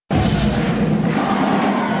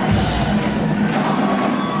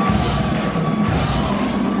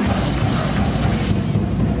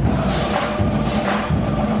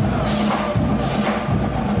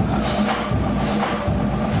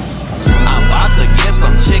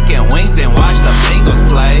the Bengals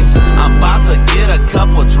play. I'm about to get a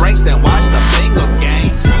couple drinks and watch the Bengals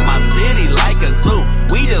game. My city like a zoo,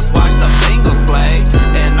 we just watch the Bengals play.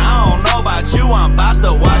 And I don't know about you, I'm about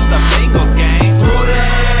to watch the Bengals game. Who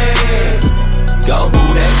they? Go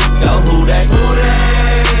who they? Go who they? Who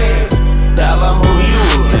they? Tell them who you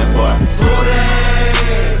rooting for. Who they?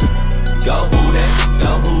 Go who they?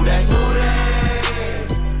 Go who they? Who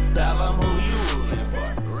they? Tell them who you rooting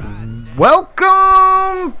for.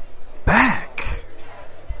 Welcome back,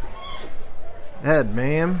 Ed,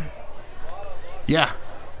 man. Yeah.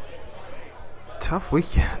 Tough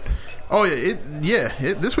weekend. Oh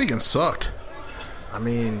yeah. This weekend sucked. I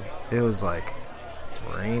mean, it was like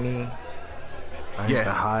rainy. I think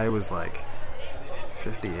the high was like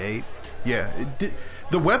 58. Yeah.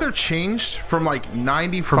 The weather changed from like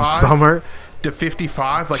 95 from summer to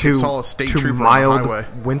 55, like it saw a state trooper mild on the highway.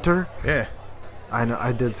 Winter. Yeah. I know.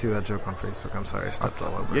 I did see that joke on Facebook. I'm sorry, I stepped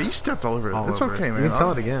all over it. Yeah, you stepped all over it. It's okay, man. You can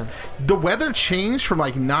tell it again. The weather changed from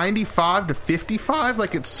like 95 to 55,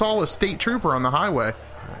 like it saw a state trooper on the highway.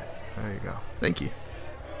 All right, there you go. Thank you.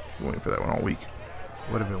 I'm waiting for that one all week.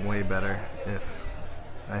 Would have been way better if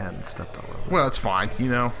I hadn't stepped all over. Well, it's fine, you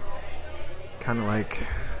know. Kind of like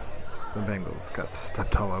the Bengals got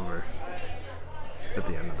stepped all over at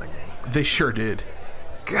the end of the game. They sure did.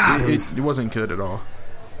 God, it wasn't good at all.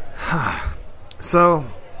 So,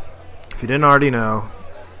 if you didn't already know,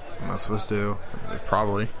 what am I supposed to do?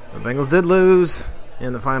 Probably. The Bengals did lose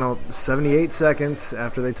in the final 78 seconds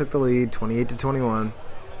after they took the lead, 28-21.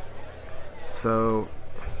 So,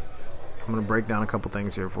 I'm going to break down a couple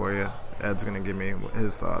things here for you. Ed's going to give me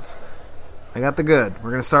his thoughts. I got the good. We're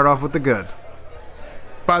going to start off with the good.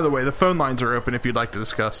 By the way, the phone lines are open if you'd like to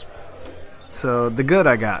discuss. So, the good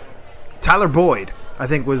I got. Tyler Boyd, I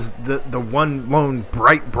think, was the one lone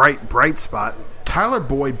bright spot. Tyler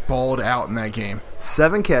Boyd balled out in that game.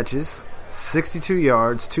 7 catches, 62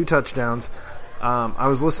 yards, 2 touchdowns. I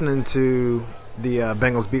was listening to the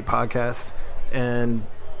Bengals Beat podcast, and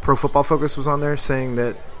Pro Football Focus was on there saying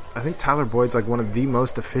that I think Tyler Boyd's like one of the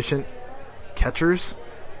most efficient catchers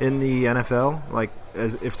in the NFL. Like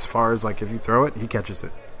as far as like if you throw it, he catches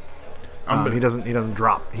it. He doesn't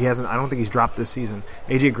drop. He hasn't. I don't think he's dropped this season.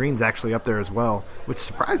 AJ Green's actually up there as well, which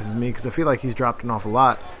surprises me because I feel like he's dropped an awful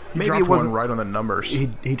lot. Maybe it wasn't right on the numbers.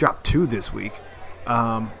 He dropped 2 this week,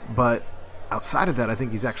 but outside of that, I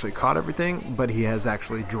think he's actually caught everything. But he has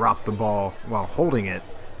actually dropped the ball while holding it,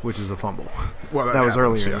 which is a fumble. Well, that was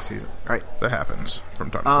earlier in the season, right? That happens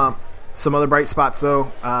from time to time. Some other bright spots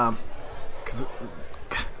though, because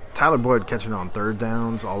Tyler Boyd catching on third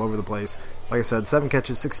downs all over the place. Like I said, 7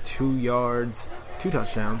 catches, 62 yards, 2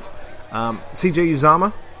 touchdowns. C.J.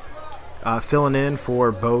 Uzomah filling in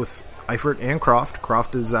for both Eifert and Croft.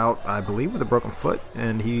 Croft is out, I believe, with a broken foot,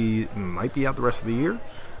 and he might be out the rest of the year.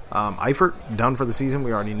 Eifert done for the season.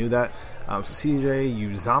 We already knew that. So C.J.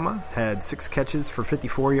 Uzomah had 6 catches for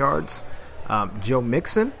 54 yards. Joe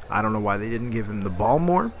Mixon, I don't know why they didn't give him the ball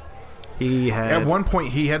more. At one point,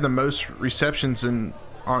 he had the most receptions on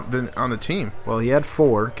the team. Well, he had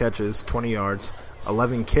 4 catches, 20 yards,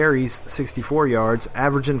 11 carries, 64 yards,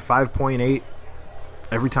 averaging 5.8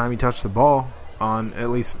 every time he touched the ball on at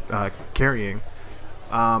least carrying,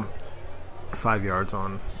 5 yards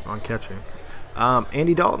on catching.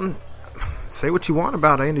 Andy Dalton, say what you want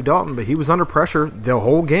about Andy Dalton, but he was under pressure the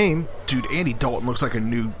whole game. Dude, Andy Dalton looks like a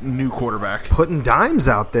new quarterback. Putting dimes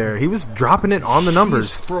out there. He was dropping it on the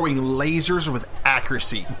numbers. He's throwing lasers with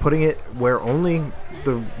accuracy. Putting it where only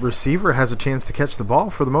the receiver has a chance to catch the ball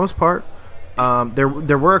for the most part. There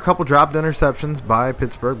were a couple dropped interceptions by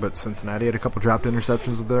Pittsburgh, but Cincinnati had a couple dropped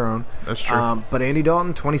interceptions of their own. That's true. But Andy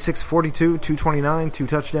Dalton, 26-42, 229, 2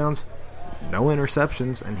 touchdowns, no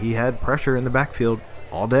interceptions, and he had pressure in the backfield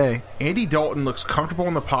all day. Andy Dalton looks comfortable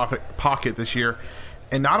in the pocket this year,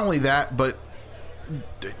 and not only that, but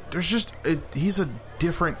there's just he's a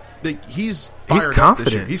different. Like, he's fired up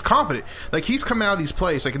this year. He's confident. Like, he's coming out of these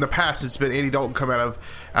plays. Like in the past, it's been Andy Dalton come out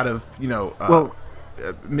of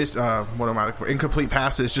incomplete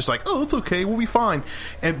passes, just like, oh, it's okay, we'll be fine.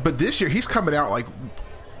 But this year, he's coming out like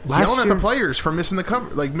yelling at the players for missing the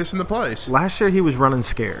cover, like missing the plays. Last year, he was running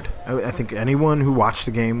scared. I think anyone who watched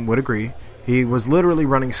the game would agree. He was literally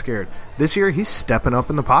running scared. This year, he's stepping up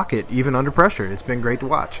in the pocket, even under pressure. It's been great to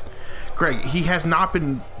watch. Greg, he has not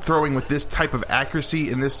been throwing with this type of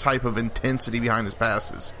accuracy and this type of intensity behind his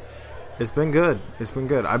passes. It's been good.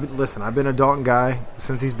 I've been a Dalton guy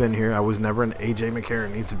since he's been here. I was never an A.J.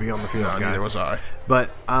 McCarron needs to be on the field guy. Neither was I. But,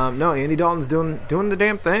 no, Andy Dalton's doing the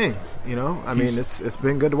damn thing. You know? I mean, it's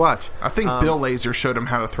been good to watch. I think Bill Lazor showed him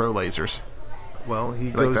how to throw lasers. Well,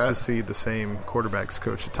 he goes to see the same quarterbacks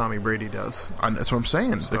coach that Tommy Brady does. That's what I'm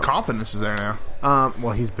saying. So, the confidence is there now.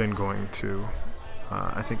 Well, he's been going to,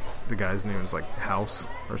 I think the guy's name is like House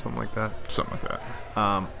or something like that. Something like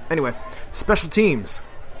that. Anyway, special teams.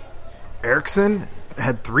 Erickson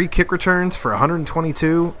had 3 kick returns for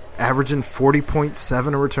 122, averaging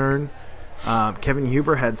 40.7 a return. Kevin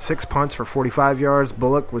Huber had 6 punts for 45 yards.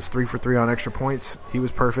 Bullock was 3 for 3 on extra points. He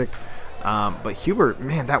was perfect. But Huber,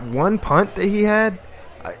 man, that one punt that he had,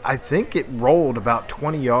 I think it rolled about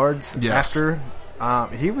 20 yards after.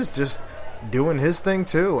 He was just doing his thing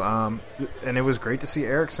too. And it was great to see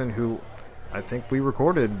Erickson, who I think we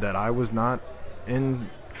recorded that I was not in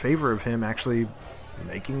favor of him actually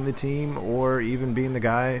making the team or even being the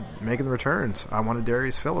guy making the returns. I wanted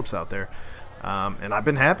Darius Phillips out there. And I've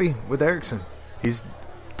been happy with Erickson. He's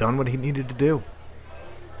done what he needed to do.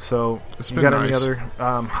 So, you got any other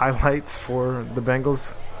highlights for the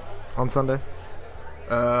Bengals on Sunday?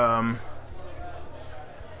 No.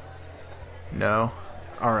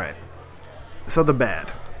 All right. So, the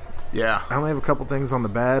bad. Yeah. I only have a couple things on the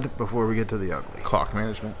bad before we get to the ugly. Clock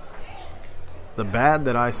management. The bad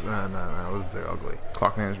that I... No, that was the ugly.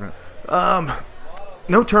 Clock management.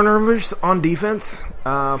 No turnovers on defense.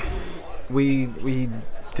 We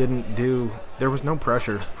didn't do... There was no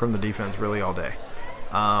pressure from the defense really all day.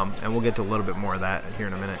 And we'll get to a little bit more of that here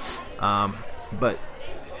in a minute. But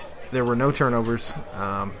there were no turnovers.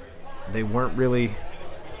 They weren't really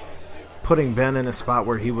putting Ben in a spot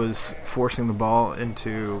where he was forcing the ball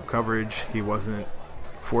into coverage. He wasn't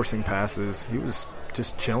forcing passes. He was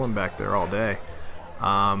just chilling back there all day.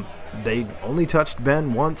 They only touched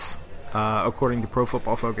Ben once, according to Pro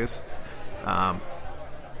Football Focus,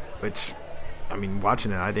 which, I mean,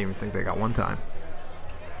 watching it, I didn't even think they got one time.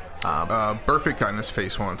 Burfict got in his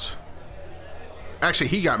face once. Actually,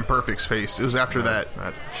 he got in Burfict's face. It was after that.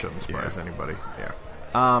 That shouldn't surprise anybody.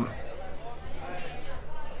 Yeah.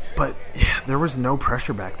 But yeah, there was no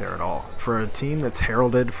pressure back there at all. For a team that's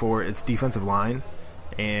heralded for its defensive line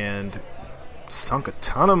and sunk a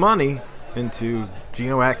ton of money into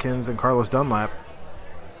Geno Atkins and Carlos Dunlap,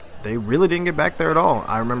 they really didn't get back there at all.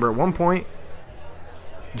 I remember at one point,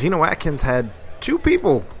 Geno Atkins had 2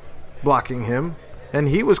 people blocking him, and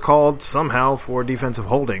he was called somehow for defensive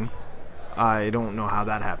holding. I don't know how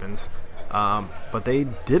that happens. But they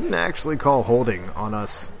didn't actually call holding on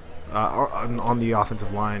us, on the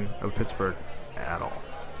offensive line of Pittsburgh at all.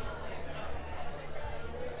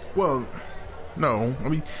 Well, no. I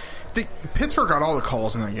mean, Pittsburgh got all the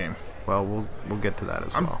calls in that game. Well, we'll get to that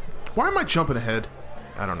as well. Why am I jumping ahead?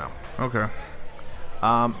 I don't know. Okay.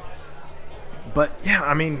 But, yeah,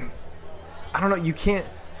 I mean, I don't know. You can't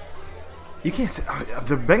say,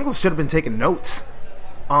 the Bengals should have been taking notes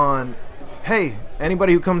on, hey,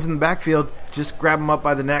 anybody who comes in the backfield, just grab them up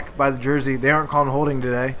by the neck, by the jersey. They aren't calling holding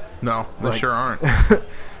today. No, they sure aren't.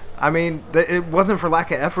 I mean, it wasn't for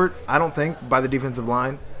lack of effort, I don't think, by the defensive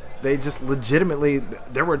line. They just legitimately,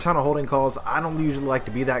 there were a ton of holding calls. I don't usually like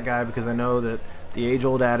to be that guy because I know that the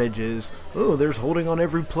age-old adage is, oh, there's holding on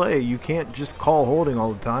every play. You can't just call holding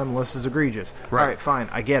all the time unless it's egregious. Right. All right, fine,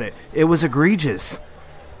 I get it. It was egregious.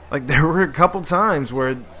 Like, there were a couple times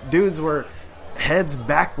where dudes were heads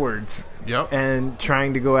backwards and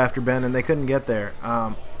trying to go after Ben, and they couldn't get there.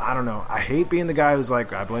 I don't know. I hate being the guy who's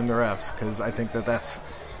like, I blame the refs, because I think that's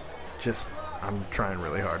just... I'm trying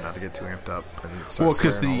really hard not to get too amped up. And start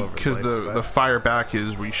because the fire back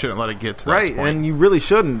is we shouldn't let it get to that right, point. And you really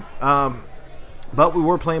shouldn't. But we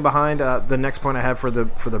were playing behind. The next point I have for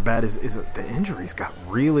the bad is the injuries got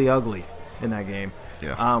really ugly in that game.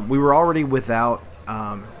 Yeah. We were already without,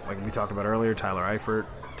 like we talked about earlier, Tyler Eifert,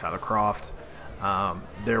 Tyler Kroft.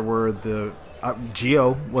 There were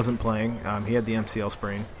Gio wasn't playing. He had the MCL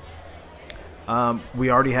sprain. We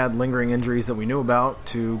already had lingering injuries that we knew about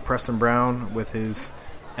to Preston Brown with his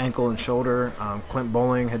ankle and shoulder. Clint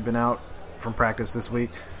Bowling had been out from practice this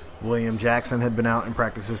week. William Jackson had been out in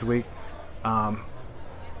practice this week.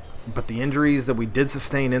 But the injuries that we did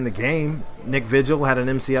sustain in the game, Nick Vigil had an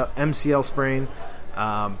MCL sprain.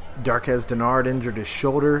 Darquez Dennard injured his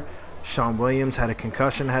shoulder. Sean Williams had a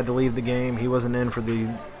concussion, had to leave the game. He wasn't in for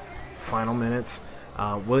the final minutes.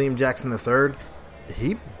 William Jackson III,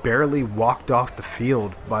 he barely walked off the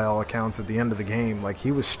field by all accounts at the end of the game. Like,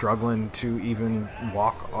 he was struggling to even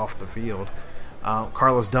walk off the field.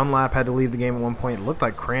 Carlos Dunlap had to leave the game at one point. It looked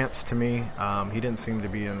like cramps to me. He didn't seem to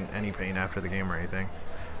be in any pain after the game or anything.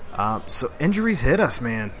 So injuries hit us,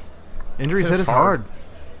 man. Injuries hit us hard.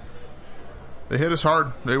 They hit us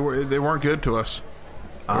hard. They weren't good to us.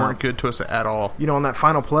 They weren't good to us at all. You know, on that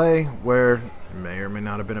final play where it may or may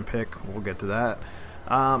not have been a pick, we'll get to that.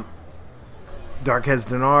 Darqueze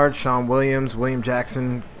Dennard, Sean Williams, William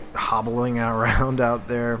Jackson hobbling around out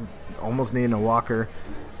there, almost needing a walker.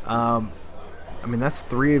 I mean, that's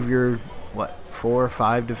 3 of your, 4 or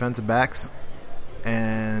 5 defensive backs,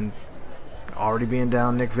 and already being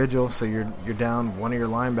down Nick Vigil, so you're down one of your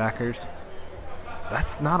linebackers.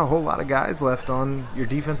 That's not a whole lot of guys left on your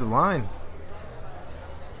defensive line.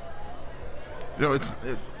 No, it's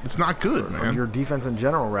not good, man. Or your defense in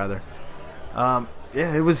general, rather.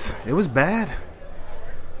 Yeah, it was bad.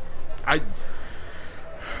 I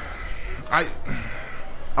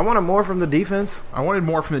wanted more from the defense. I wanted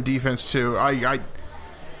more from the defense too. I'm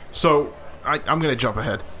going to jump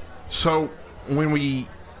ahead. So when we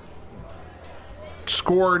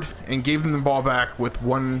scored and gave them the ball back with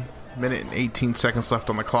 1 minute and 18 seconds left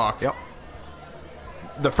on the clock. Yep.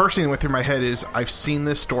 The first thing that went through my head is I've seen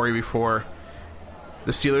this story before.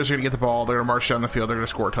 The Steelers are going to get the ball. They're going to march down the field. They're going to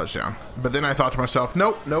score a touchdown. But then I thought to myself,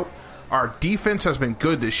 nope. Our defense has been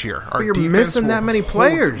good this year. But you're missing that many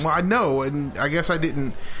players. Well, I know, and I guess I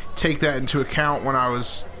didn't take that into account when I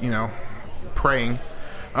was, praying.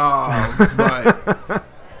 But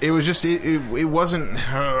it was just, it wasn't,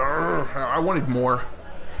 I wanted more.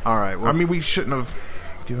 All right. Well, I mean, we shouldn't have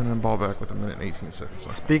given them the ball back with 1 minute and 18 seconds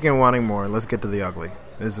left. Speaking of wanting more, let's get to the ugly.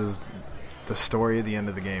 This is the story at the end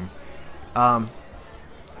of the game.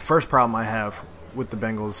 First problem I have with the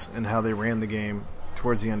Bengals and how they ran the game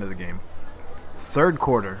towards the end of the game. Third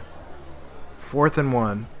quarter, 4th and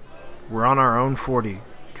 1, we're on our own 40,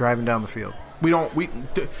 driving down the field. We don't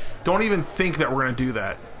even think that we're going to do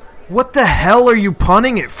that. What the hell are you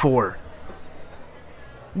punting it for?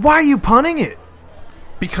 Why are you punting it?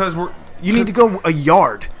 Because you need to go a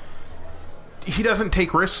yard. He doesn't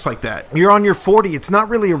take risks like that. You're on your 40. It's not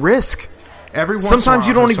really a risk. Sometimes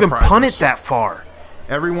you don't even punt it that far.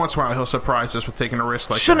 Every once in a while, he'll surprise us with taking a risk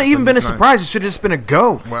like that. Shouldn't have even been a surprise. It should have just been a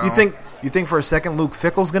go. Well, you think for a second Luke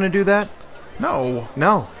Fickell's going to do that? No.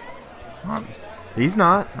 He's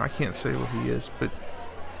not. I can't say what he is, but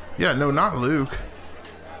yeah, no, not Luke.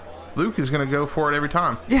 Luke is going to go for it every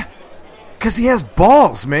time. Yeah, because he has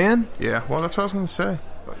balls, man. Yeah, well, that's what I was going to say.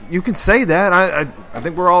 You can say that. I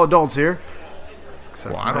think we're all adults here.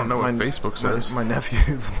 Well, I don't know what Facebook says. My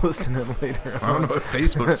nephew's listening later on. I don't know what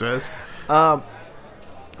Facebook says.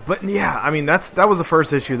 But yeah, I mean that was the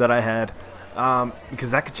first issue that I had, because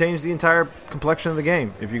that could change the entire complexion of the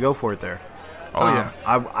game if you go for it there. Oh yeah,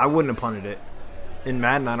 I wouldn't have punted it. In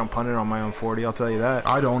Madden, I don't punt it on my own 40. I'll tell you that.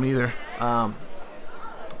 I don't either.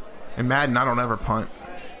 In Madden, I don't ever punt.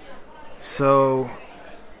 So,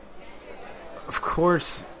 of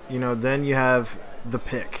course, then you have the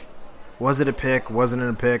pick. Was it a pick? Wasn't it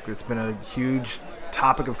a pick? It's been a huge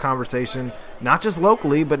topic of conversation, not just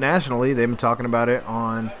locally but nationally. They've been talking about it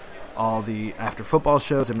on all the after football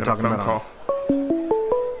shows. They've been talking about call.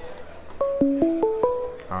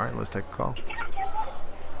 All right, let's take a call.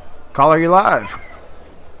 Caller, you live.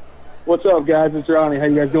 What's up, guys? It's Ronnie. How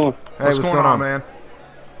you guys doing? Hey, what's going on, man?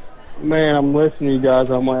 Man, I'm listening to you guys.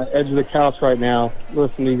 I'm on the edge of the couch right now,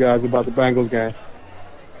 listening to you guys about the Bengals game.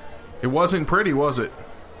 It wasn't pretty, was it?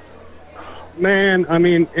 Man, I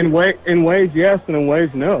mean, in ways, yes, and in ways,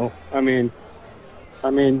 no. I mean,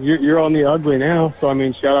 you're on the ugly now. So, I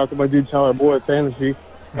mean, shout out to my dude Tyler Boyd Fantasy,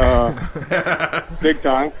 big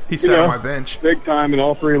time. He sat on my bench, big time in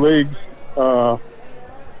all 3 leagues.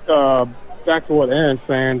 Back to what Aaron's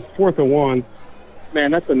saying, 4th and 1,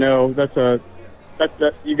 man, that's a no. That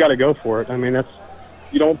you got to go for it. I mean,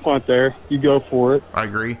 you don't punt there. You go for it. I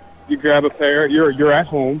agree. You grab a pair. You're at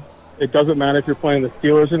home. It doesn't matter if you're playing the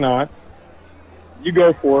Steelers or not. You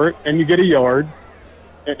go for it, and you get a yard,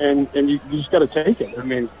 and you just got to take it. I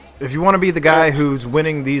mean, if you want to be the guy who's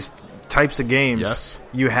winning these types of games, yes,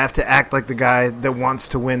 you have to act like the guy that wants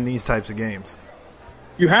to win these types of games.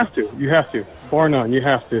 You have to, bar none. You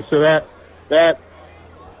have to. So that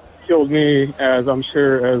killed me, as I'm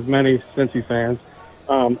sure as many Cincy fans.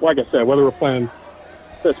 Like I said, whether we're playing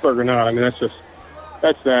Pittsburgh or not, I mean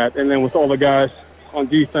that's that. And then with all the guys on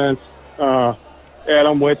defense. Ed,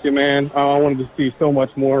 I'm with you, man. I wanted to see so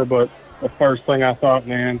much more, but the first thing I thought,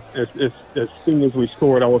 man, as soon as we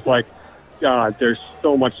scored, I was like, God, there's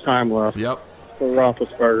so much time left for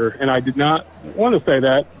Roethlisberger. And I did not want to say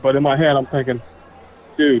that, but in my head I'm thinking,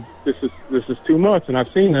 dude, this is too much, and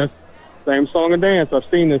I've seen this. Same song and dance. I've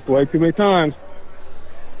seen this way too many times.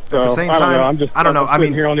 So, at the same time, I don't know. I'm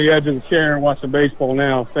sitting here on the edge of the chair watching baseball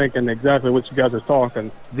now, thinking exactly what you guys are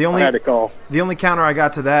talking. I had to call. The only counter I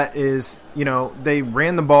got to that is, they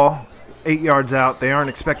ran the ball 8 yards out. They aren't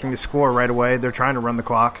expecting to score right away. They're trying to run the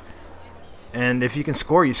clock. And if you can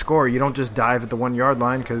score, you score. You don't just dive at the 1 yard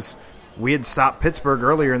line, because we had stopped Pittsburgh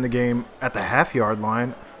earlier in the game at the half yard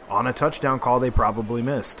line on a touchdown call they probably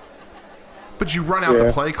missed. But you run out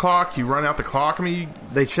the play clock. You run out the clock. I mean,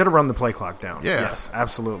 they should have run the play clock down. Yeah. Yes,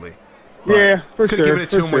 absolutely. But yeah, for sure. Given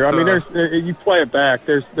it to him with, I mean, you play it back.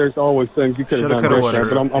 There's always things you could have done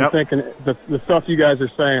different. But I'm thinking the stuff you guys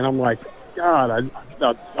are saying. I'm like, God,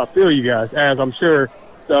 I feel you guys. As I'm sure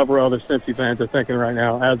several other Cincy fans are thinking right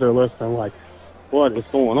now as they're listening. Like, what is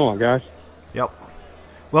going on, guys? Yep.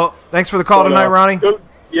 Well, thanks for the call tonight, Ronnie. Good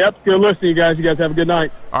listening, you guys. You guys have a good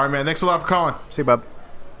night. All right, man. Thanks a lot for calling. See you, bub.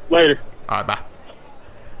 Later. All right, bye.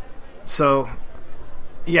 So,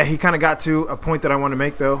 yeah, he kind of got to a point that I want to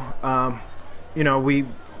make, though.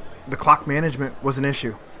 The clock management was an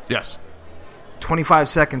issue. Yes. 25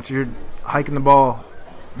 seconds, you're hiking the ball,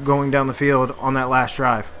 going down the field on that last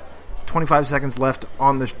drive. 25 seconds left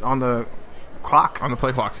on the clock. On the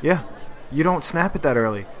play clock. Yeah. You don't snap it that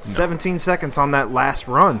early. No. 17 seconds on that last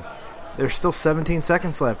run. There's still 17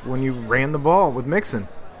 seconds left when you ran the ball with Mixon.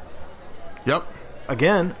 Yep.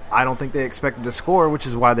 Again, I don't think they expected to score, which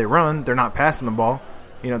is why they run. They're not passing the ball.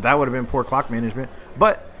 That would have been poor clock management.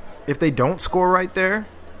 But if they don't score right there,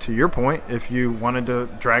 to your point, if you wanted to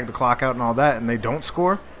drag the clock out and all that and they don't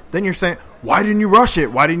score, then you're saying, why didn't you rush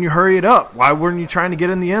it? Why didn't you hurry it up? Why weren't you trying to get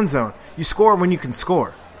in the end zone? You score when you can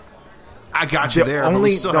score. I got you there.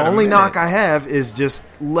 The only knock I have is just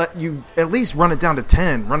let you at least run it down to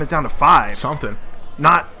 10, run it down to 5. Something.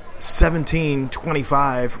 Not 17,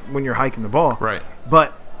 25 when you're hiking the ball. Right.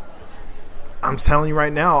 But I'm telling you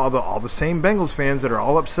right now, all the same Bengals fans that are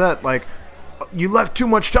all upset, like, you left too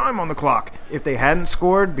much time on the clock. If they hadn't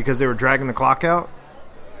scored because they were dragging the clock out,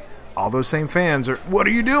 all those same fans are, what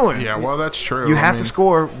are you doing? Yeah, well, that's true. You have to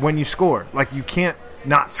score when you score. Like, you can't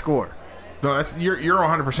not score. No, you're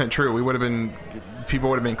 100% true. People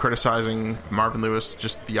would have been criticizing Marvin Lewis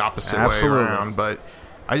just the opposite way around. But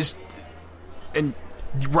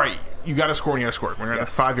right, you got to score and you got to score. When you're at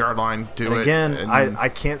the 5-yard line, do it. Again, I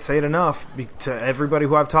can't say it enough to everybody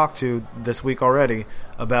who I've talked to this week already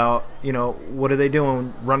about, what are they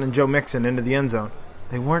doing running Joe Mixon into the end zone?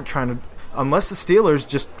 They weren't trying to, unless the Steelers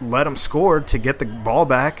just let them score to get the ball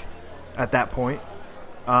back at that point.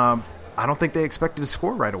 I don't think they expected to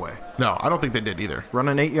score right away. No, I don't think they did either.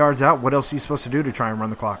 Running 8 yards out, what else are you supposed to do to try and run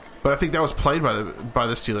the clock? But I think that was played by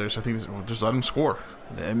the Steelers. I think just let them score.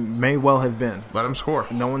 It may well have been. Let them score.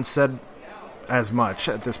 No one said as much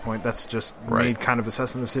at this point. That's just me kind of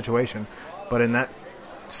assessing the situation. But in that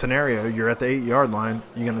scenario, you're at the 8-yard line.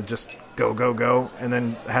 You're going to just go, and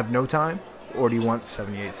then have no time? Or do you want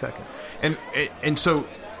 78 seconds? And so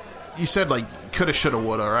you said, like, coulda, shoulda,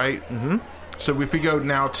 woulda, right? Mm-hmm. So if we go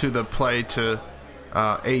now to the play to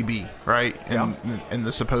AB, right? And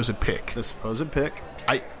the supposed pick. The supposed pick.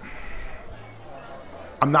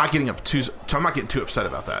 I'm not getting too upset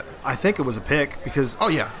about that. I think it was a pick because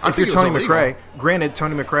if you're Tony McRae, granted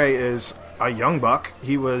Tony McRae is a young buck.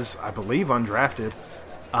 He was, I believe, undrafted.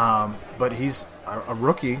 But he's a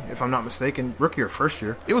rookie, if I'm not mistaken, rookie or first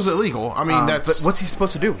year. It was illegal. I mean, but what's he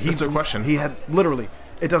supposed to do? That's a question. He had literally.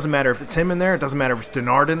 It doesn't matter if it's him in there. It doesn't matter if it's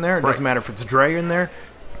Denard in there. It doesn't matter if it's Dre in there.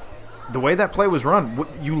 The way that play was run,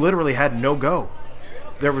 you literally had no go.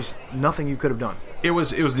 There was nothing you could have done. It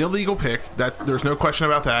was an illegal pick. That there's no question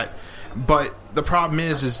about that. But the problem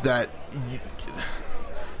is that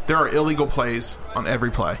there are illegal plays on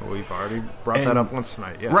every play. Well, we've already brought that up once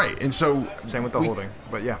tonight. Yes. Right, and so same with the holding.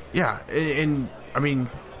 But yeah, and I mean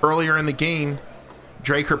earlier in the game,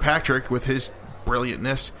 Dre Kirkpatrick with his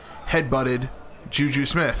brilliantness headbutted Juju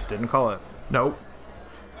Smith. Didn't call it. Nope.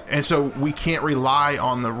 And so we can't rely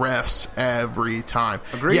on the refs every time.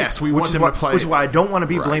 Agreed. Yes, we want them to play. Which is why I don't want to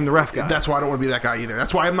be blame the ref guy. That's why I don't want to be that guy either.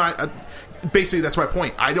 That's why I'm not. Basically, that's my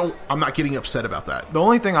point. I'm not getting upset about that. The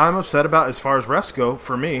only thing I'm upset about, as far as refs go,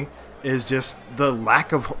 for me, is just the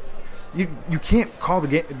lack of. You can't call the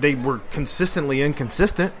game. They were consistently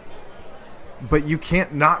inconsistent, but you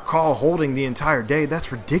can't not call holding the entire day.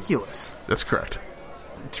 That's ridiculous. That's correct.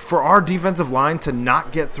 For our defensive line to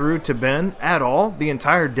not get through to Ben at all the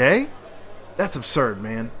entire day, that's absurd,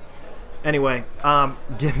 man. Anyway,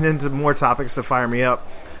 getting into more topics to fire me up.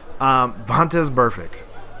 Vontaze Burfict.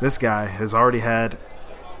 This guy has already had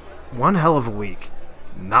one hell of a week.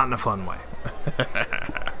 Not in a fun way.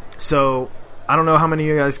 So, I don't know how many of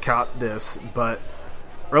you guys caught this, but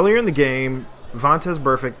earlier in the game, Vontaze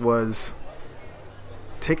Burfict was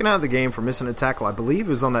taken out of the game for missing a tackle. I believe it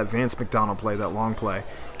was on that Vance McDonald play, that long play.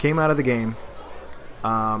 Came out of the game.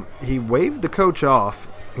 He waved the coach off,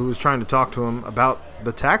 who was trying to talk to him about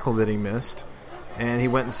the tackle that he missed, and he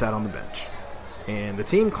went and sat on the bench. And the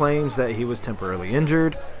team claims that he was temporarily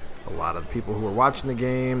injured. A lot of the people who were watching the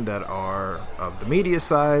game that are of the media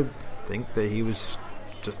side think that he was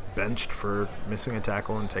just benched for missing a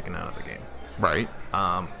tackle and taken out of the game. Right.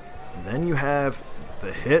 Then you have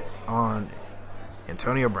the hit on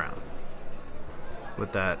Antonio Brown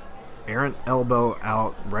with that errant elbow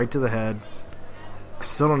out right to the head. I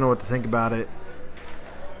still don't know what to think about it.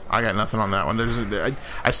 I got nothing on that one.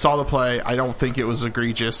 I saw the play. I don't think it was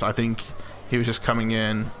egregious. I think he was just coming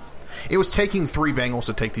in. It was taking 3 Bengals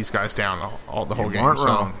to take these guys down the whole game. Aren't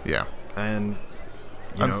wrong. Yeah. And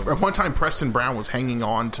at one time, Preston Brown was hanging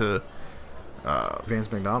on to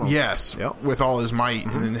Vance McDonald. Yes, with all his might,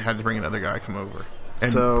 and then had to bring another guy come over.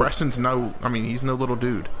 And Preston's he's no little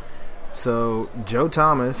dude. So Joe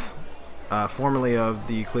Thomas, formerly of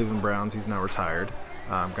the Cleveland Browns, he's now retired.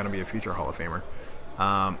 Going to be a future Hall of Famer.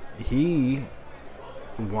 He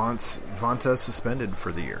wants Vontaze suspended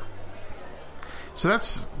for the year. So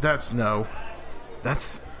that's no.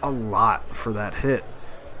 That's a lot for that hit.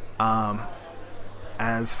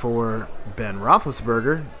 As for Ben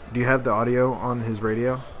Roethlisberger, do you have the audio on his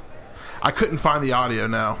radio? I couldn't find the audio,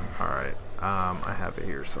 no. All right. I have it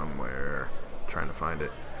here somewhere. I'm trying to find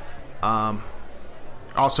it.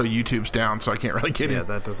 Also, YouTube's down, so I can't really get it. Yeah,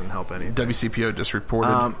 that doesn't help anything. WCPO just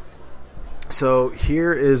reported. So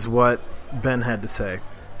here is what Ben had to say.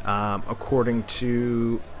 According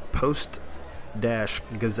to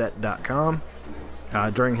post-gazette.com,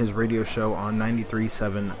 during his radio show on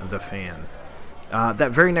 93.7 The Fan.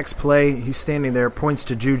 That very next play, he's standing there, points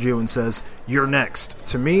to Juju and says, "You're next."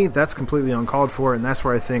 To me, that's completely uncalled for, and that's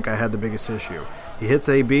where I think I had the biggest issue. He hits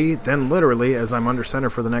AB, then literally, as I'm under center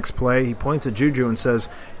for the next play, he points at Juju and says,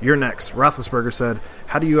 "You're next." Roethlisberger said,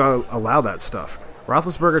 "How do you allow that stuff?"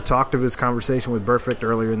 Roethlisberger talked of his conversation with Burfict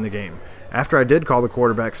earlier in the game. After I did the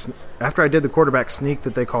quarterback sneak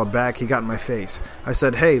that they called back, he got in my face. I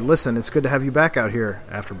said, "Hey, listen, it's good to have you back out here."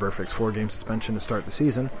 After Burfict's 4-game suspension to start the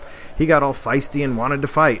season, he got all feisty and wanted to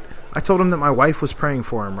fight. I told him that my wife was praying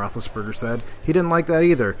for him, Roethlisberger said. He didn't like that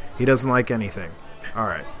either. He doesn't like anything. All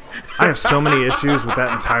right. I have so many issues with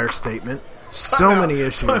that entire statement. Many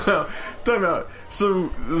issues. Time out. So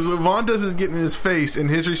Vontaze is getting in his face, and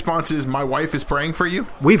his response is, "My wife is praying for you?"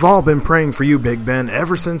 We've all been praying for you, Big Ben,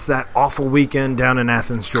 ever since that awful weekend down in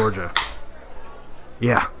Athens, Georgia.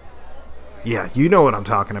 Yeah, you know what I'm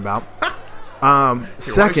talking about.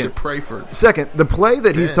 Second, the play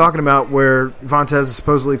that he's talking about where Vontaze is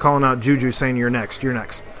supposedly calling out Juju saying, "You're next, you're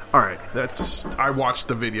next." All right. I watched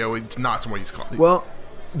the video. It's not what he's calling. Well,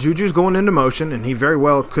 Juju's going into motion, and he very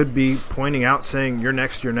well could be pointing out saying, "You're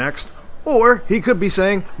next, you're next." Or he could be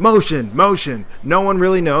saying, "Motion, motion." No one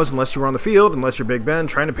really knows unless you're on the field, unless you're Big Ben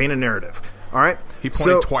trying to paint a narrative. All right? He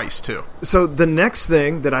pointed twice, too. So the next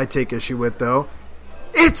thing that I take issue with, though,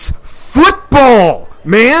 it's football,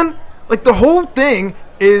 man. Like, the whole thing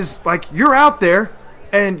is, like, you're out there,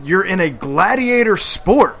 and you're in a gladiator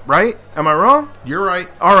sport, right? Am I wrong? You're right.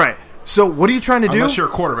 All right. So what are you trying to do? Unless you're a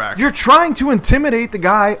quarterback. You're trying to intimidate the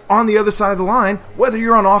guy on the other side of the line, whether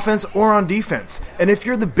you're on offense or on defense. And if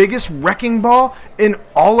you're the biggest wrecking ball in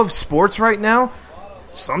all of sports right now,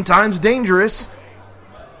 sometimes dangerous,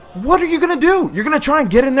 what are you going to do? You're going to try and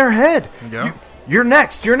get in their head. Yeah. You're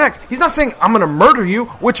next. You're next. He's not saying, "I'm going to murder you,"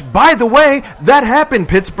 which, by the way, that happened,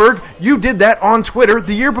 Pittsburgh. You did that on Twitter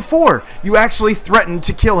the year before. You actually threatened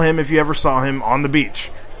to kill him if you ever saw him on the beach.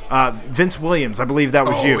 Vince Williams, I believe that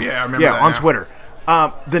was you. Yeah, I remember that on now. Twitter.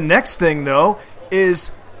 The next thing, though,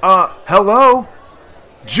 is, hello,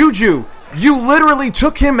 Juju, you literally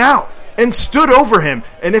took him out and stood over him.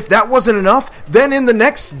 And if that wasn't enough, then in the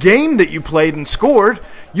next game that you played and scored,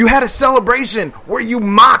 you had a celebration where you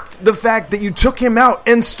mocked the fact that you took him out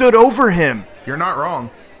and stood over him. You're not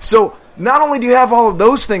wrong. So not only do you have all of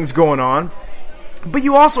those things going on, but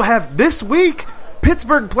you also have this week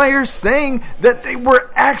Pittsburgh players saying that they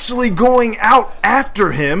were actually going out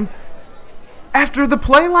after him after the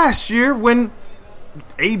play last year when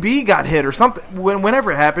AB got hit or something.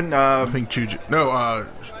 Whenever it happened. I think Juju. No,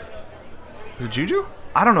 was it Juju?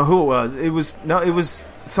 I don't know who it was. It was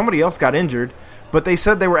somebody else got injured, but they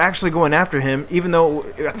said they were actually going after him, even though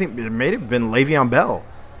I think it may have been Le'Veon Bell.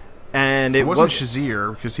 And it wasn't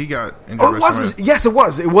Shazier because he got injured. Oh, it was. Yes, it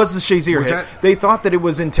was. It was the Shazier hit. They thought that it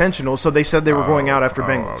was intentional, so they said they were going out after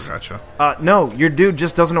Bengals. Oh, gotcha. No, your dude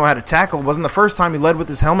just doesn't know how to tackle. It wasn't the first time he led with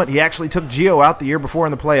his helmet. He actually took Gio out the year before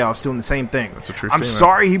in the playoffs doing the same thing. That's a true I'm statement.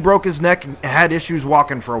 sorry he broke his neck and had issues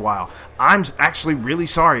walking for a while. I'm actually really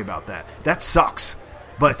sorry about that. That sucks.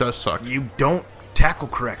 But it does suck. You don't tackle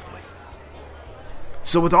correctly.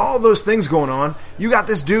 So with all those things going on, you got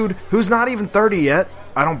this dude who's not even 30 yet,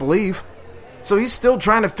 I don't believe. So he's still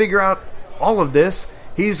trying to figure out all of this.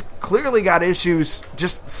 He's clearly got issues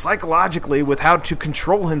just psychologically with how to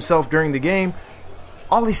control himself during the game.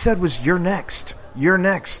 All he said was, "You're next." you're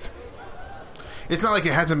next. It's not like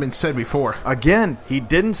it hasn't been said before. Again, he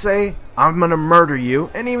didn't say, I'm going to murder you.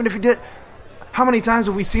 And even if he did, how many times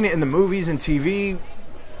have we seen it in the movies and TV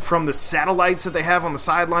from the satellites that they have on the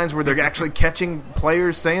sidelines where they're actually catching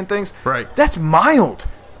players saying things? Right. That's mild.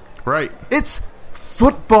 Right. It's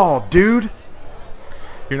football, dude.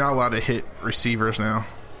 You're not allowed to hit receivers now.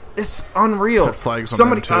 It's unreal. Put flags on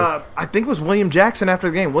them, too. I think it was William Jackson after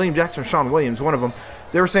the game. William Jackson or Sean Williams, one of them.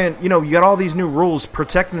 They were saying, you got all these new rules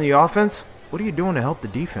protecting the offense. What are you doing to help the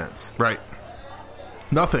defense? Right.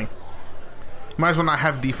 Nothing. You might as well not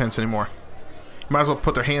have defense anymore. You might as well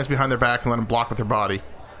put their hands behind their back and let them block with their body.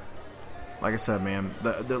 Like I said, man,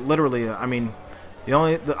 literally, I mean,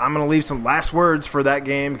 I'm going to leave some last words for that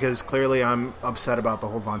game because clearly I'm upset about the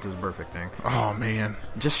whole Vontaze Burfict thing. Oh, man.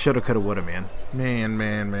 Just shoulda, coulda, woulda, man.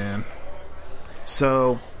 Man.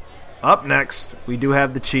 So, up next, we do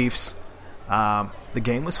have the Chiefs. The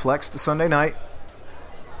game was flexed to Sunday night,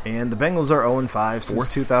 and the Bengals are 0-5 since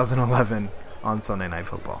 2011 on Sunday Night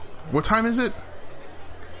Football. What time is it?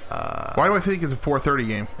 Why do I think it's a 4:30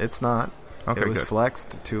 game? It's not. Okay, it was good.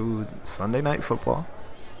 flexed to Sunday Night Football,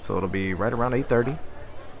 so it'll be right around 8:30.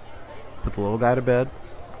 Put the little guy to bed.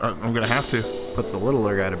 I'm going to have to. Put the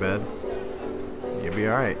littler guy to bed. You'll be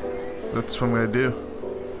all right. That's what I'm going to do.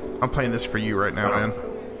 I'm playing this for you right now, man.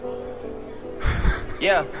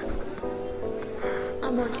 Yeah.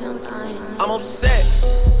 I'm working on dying. I'm upset.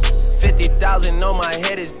 50,000 on my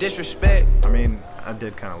head is disrespect. I mean, I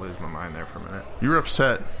did kind of lose my mind there for a minute. You were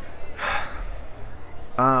upset.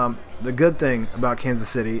 The good thing about Kansas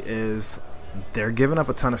City is they're giving up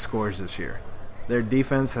a ton of scores this year. Their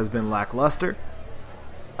defense has been lackluster.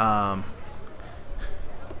 What?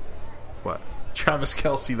 Travis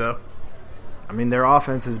Kelce, though. I mean, their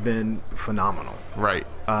offense has been phenomenal. Right.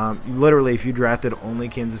 Literally, if you drafted only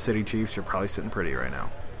Kansas City Chiefs, you're probably sitting pretty right now.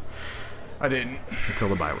 I didn't. Until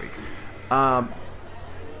the bye week. I've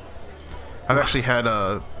actually had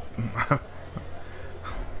a...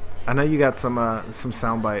 I know you got some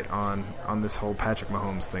soundbite on this whole Patrick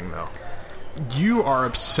Mahomes thing, though. You are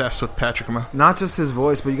obsessed with Patrick Mahomes. Not just his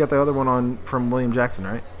voice, but you got the other one on from William Jackson,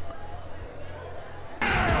 right?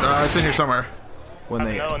 It's in here somewhere. When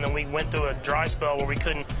they and then we went through a dry spell where we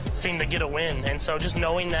couldn't seem to get a win, and so just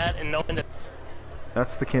knowing that and knowing that.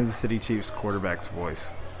 That's the Kansas City Chiefs quarterback's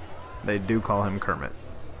voice. They do call him Kermit.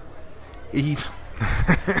 He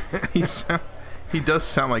does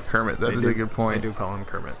sound like Kermit. That is a good point. They do call him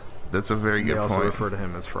Kermit. That's a very good point. They also refer to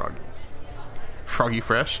him as Froggy. Froggy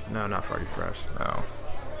Fresh? No, not Froggy Fresh. Oh.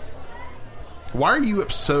 Why are you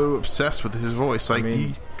so obsessed with his voice? Like,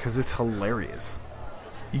 because it's hilarious.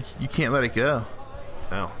 You can't let it go.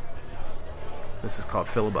 No. This is called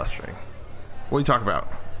filibustering. What are you talking about?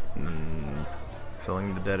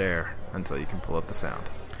 Filling the dead air until you can pull up the sound.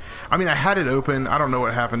 I mean, I had it open. I don't know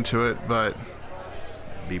what happened to it, but...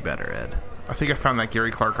 Be better, Ed. I think I found that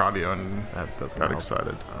Gary Clark audio and that doesn't got help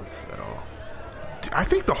excited. Us at all. I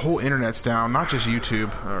think the whole internet's down, not just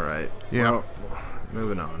YouTube. All right. Yeah. Well,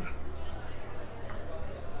 moving on.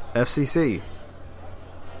 FCC.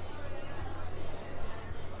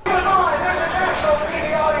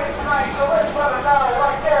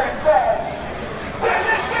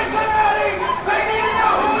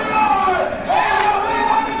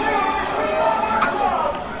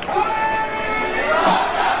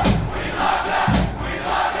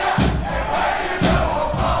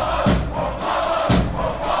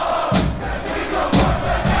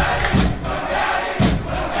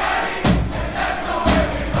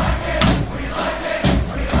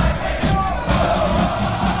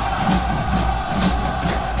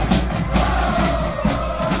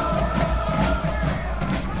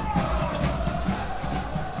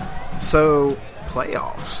 So,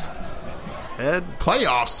 playoffs. Ed?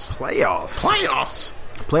 Playoffs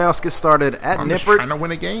Playoffs get started at I'm Nippert. just trying to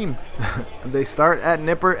win a game. They start at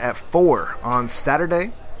Nippert at 4 on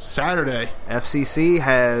Saturday. FCC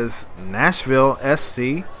has Nashville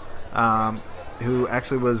SC, who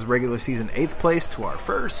actually was regular season 8th place to our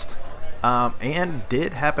first, and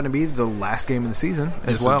did happen to be the last game of the season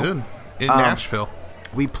as well. It did. In Nashville.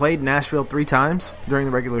 We played Nashville 3 times during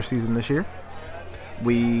the regular season this year.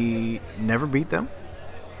 We never beat them.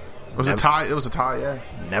 It was a tie, yeah.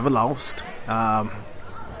 Never lost.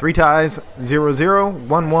 3 ties, 0-0,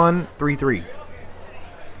 1-1,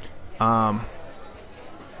 3-3.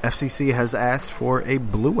 FCC has asked for a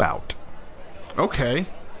blue out. Okay.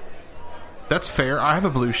 That's fair. I have a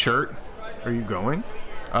blue shirt. Are you going?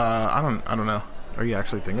 I don't know. Are you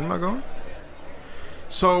actually thinking about going?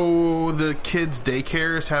 So the kids'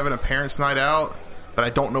 daycare is having a parents' night out, but I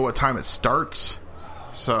don't know what time it starts.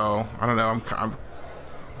 So I don't know.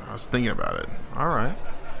 I was thinking about it. All right.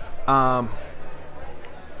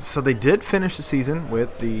 So they did finish the season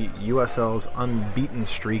with the USL's unbeaten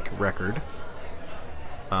streak record.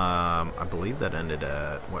 I believe that ended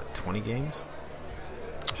at, 20 games?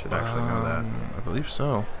 I should actually know that. I believe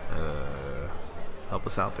so. Help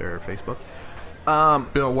us out there, Facebook.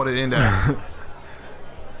 Bill, what it end at?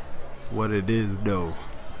 What it is, no.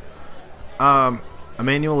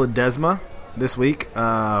 Emmanuel Ledesma this week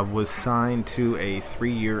was signed to a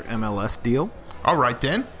 3-year MLS deal. All right,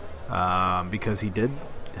 then. Because he did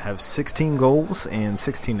have 16 goals and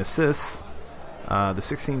 16 assists. The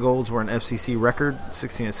 16 goals were an FCC record.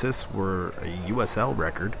 16 assists were a USL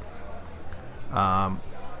record.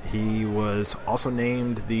 He was also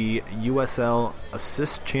named the USL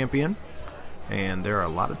Assist Champion, and there are a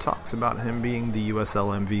lot of talks about him being the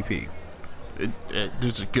USL MVP.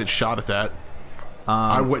 There's a good shot at that.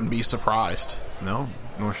 I wouldn't be surprised. No,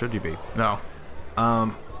 nor should you be. No.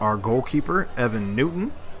 Our goalkeeper, Evan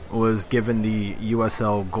Newton, was given the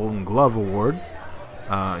USL Golden Glove Award.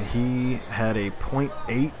 He had a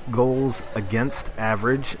 .8 goals against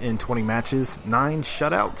average in 20 matches, 9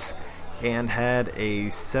 shutouts, and had a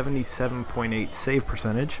 77.8 save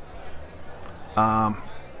percentage.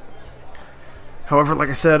 However, like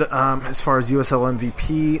I said, as far as USL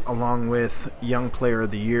MVP, along with Young Player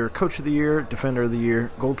of the Year, Coach of the Year, Defender of the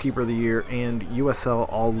Year, Goalkeeper of the Year, and USL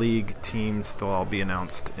All-League teams, they'll all be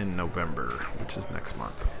announced in November, which is next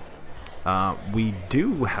month. We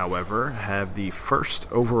do, however, have the first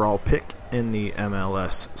overall pick in the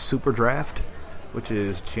MLS Super Draft, which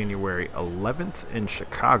is January 11th in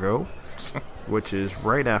Chicago, which is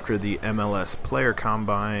right after the MLS Player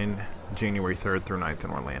Combine, January 3rd through 9th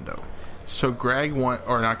in Orlando. So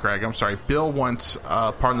Bill wants,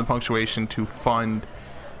 pardon the punctuation, to fund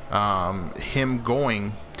him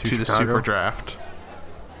going to the Super Draft.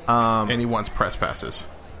 And he wants press passes.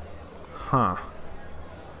 Huh.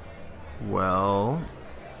 Well,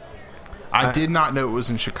 I did not know it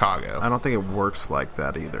was in Chicago. I don't think it works like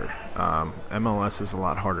that either. MLS is a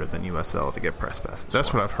lot harder than USL to get press passes.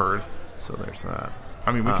 That's what I've heard. So there's that.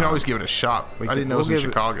 I mean, we can always give it a shot. I didn't know it was in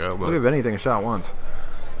Chicago. But we'll give anything a shot once.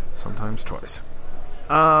 Sometimes twice.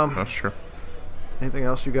 That's true. Anything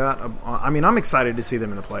else you got? I mean, I'm excited to see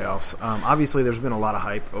them in the playoffs. Obviously, there's been a lot of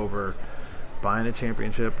hype over buying a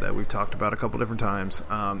championship that we've talked about a couple different times.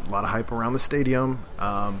 A lot of hype around the stadium.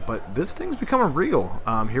 But this thing's becoming real.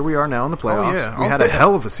 Here we are now in the playoffs. Oh, yeah. We had a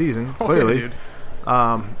hell of a season, clearly.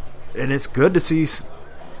 Yeah, and it's good to see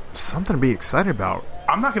something to be excited about.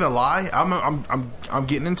 I'm not gonna lie. I'm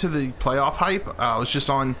getting into the playoff hype. I was just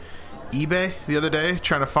on eBay the other day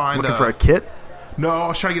trying to find looking for a kit. No, I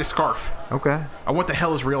was trying to get a scarf. Okay. I want the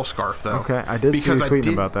Hell Is Real scarf though. Okay, I did see you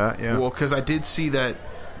tweeting about that. Yeah. Well, because I did see that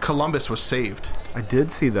Columbus was saved. I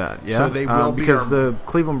did see that. Yeah. So they will be because the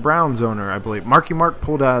Cleveland Browns owner, I believe, Marky Mark,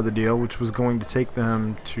 pulled out of the deal, which was going to take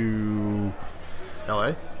them to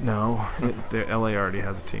L.A. No, the L.A. already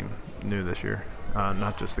has a team new this year.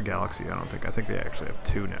 Not just the Galaxy. I don't think. I think they actually have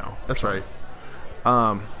 2 now. That's right.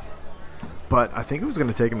 But I think it was going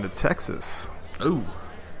to take him to Texas. Ooh.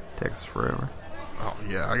 Texas forever. Oh,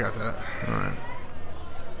 yeah, I got that. All right.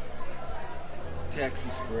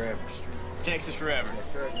 Texas forever, Street. Texas forever.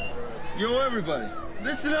 Yo, everybody,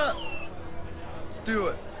 listen up. Let's do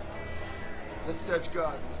it. Let's touch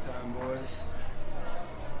God this time, boys.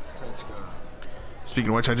 Let's touch God. Speaking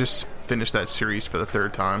of which, I just finished that series for the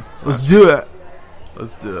 3rd time. Let's do it.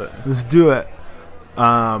 Let's do it. Let's do it.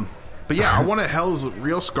 But yeah, I want a Hell's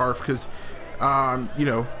Real scarf because,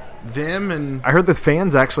 them and... I heard the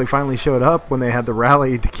fans actually finally showed up when they had the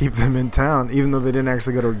rally to keep them in town, even though they didn't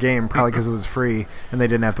actually go to a game, probably because it was free and they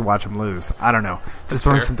didn't have to watch them lose. I don't know. Just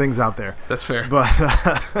throwing some things out there. That's fair. But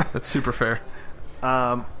that's super fair.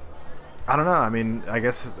 I don't know. I mean, I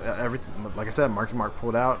guess like I said, Marky Mark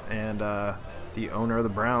pulled out, and the owner of the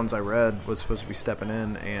Browns, I read, was supposed to be stepping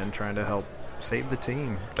in and trying to help save the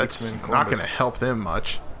team. That's not going to help them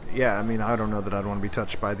much. Yeah, I mean, I don't know that I'd want to be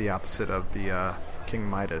touched by the opposite of the King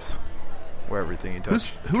Midas, where everything he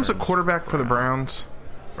touched. Who's a quarterback for the Browns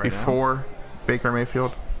before Baker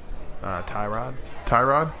Mayfield? Tyrod.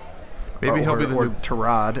 Tyrod? Maybe he'll be the new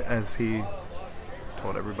Tyrod, as he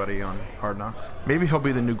told everybody on Hard Knocks. Maybe he'll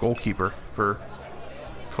be the new goalkeeper for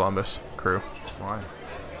Columbus Crew. Why?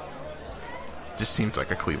 Just seems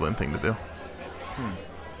like a Cleveland thing to do.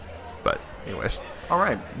 But anyways, all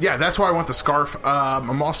right. Yeah, that's why I want the scarf.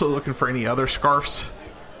 I'm also looking for any other scarves.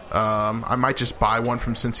 I might just buy one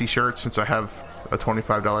from Cincy Shirts since I have a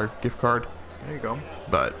 $25 gift card. There you go.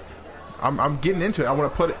 But I'm getting into it. I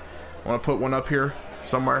want to put one up here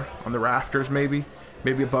somewhere on the rafters, maybe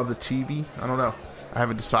above the TV. I don't know. I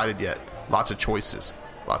haven't decided yet. Lots of choices.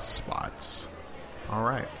 Lots of spots. All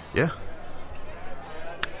right. Yeah.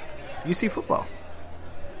 UC football.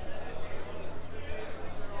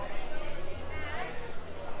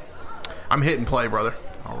 I'm hitting play, brother.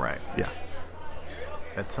 All right. Yeah.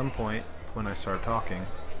 At some point, when I start talking,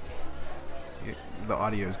 the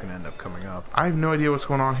audio is going to end up coming up. I have no idea what's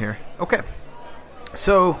going on here. Okay.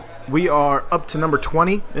 So, we are up to number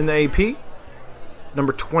 20 in the AP.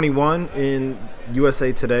 Number 21 in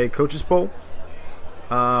USA Today Coaches Poll.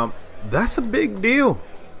 That's a big deal.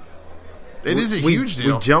 It is a huge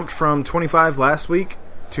deal. We jumped from 25 last week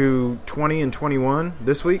to 20 and 21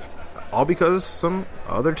 this week, all because some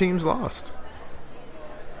other teams lost.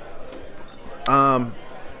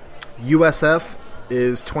 USF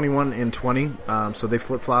is 21 and 20, so they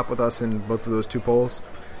flip-flop with us in both of those two polls.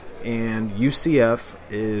 And UCF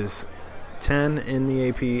is 10 in the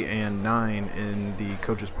AP and 9 in the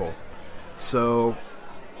coaches poll. So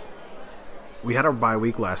we had our bye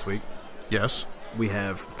week last week. Yes. We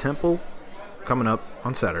have Temple coming up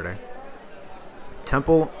on Saturday.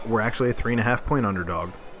 Temple, we're actually a 3.5-point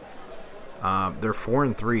underdog. They're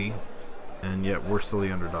 4-3, and yet we're still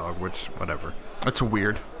the underdog, which, whatever. That's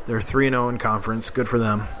weird. They're 3-0 in conference. Good for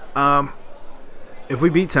them. If we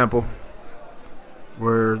beat Temple,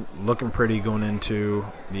 we're looking pretty going into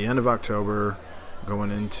the end of October, going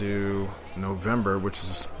into November, which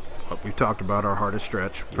is what we've talked about, our hardest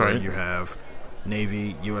stretch, where right. You have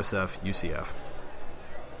Navy, USF, UCF.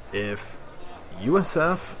 If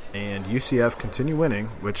USF and UCF continue winning,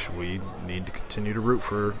 which we need to continue to root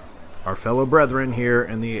for our fellow brethren here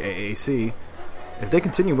in the AAC, if they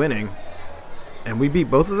continue winning and we beat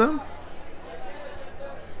both of them,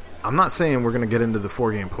 I'm not saying we're going to get into the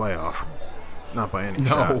 4-game playoff. Not by any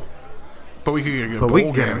shot. But we could get a good but bowl we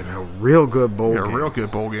game. get a real good bowl game. A real good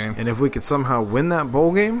bowl game. And if we could somehow win that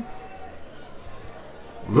bowl game,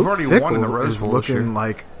 We've already won in the Rose Bowl is looking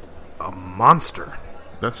like a monster.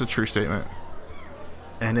 That's a true statement.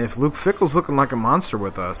 And if Luke Fickell's looking like a monster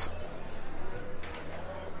with us,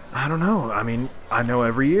 I don't know. I mean, I know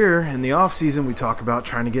every year in the offseason we talk about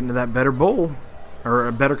trying to get into that better bowl, or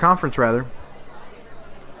a better conference, rather.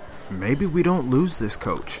 Maybe we don't lose this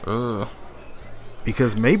coach.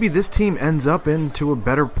 Because maybe this team ends up into a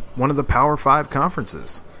better one of the Power 5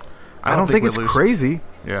 conferences. I don't think it's crazy.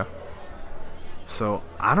 Yeah. So,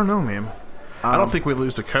 I don't know, man. I don't think we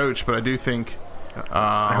lose the coach, but I do think...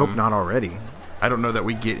 I hope not already. I don't know that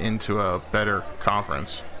we get into a better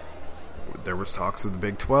conference. There was talks of the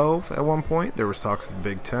Big 12 at one point. There was talks of the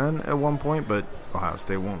Big 10 at one point, but Ohio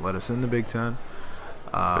State won't let us in the Big 10.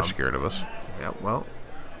 They're scared of us. Yeah, well,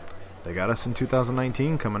 they got us in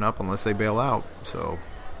 2019 coming up unless they bail out. So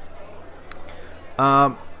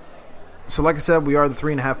like I said, we are the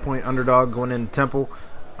 3.5-point underdog going into Temple.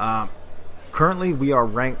 Currently, we are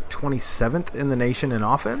ranked 27th in the nation in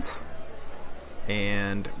offense.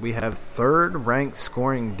 And we have third-ranked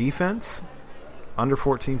scoring defense, under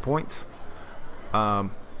 14 points.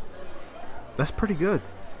 That's pretty good.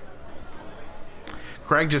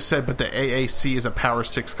 Greg just said, but the AAC is a Power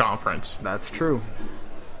 6 conference. That's true.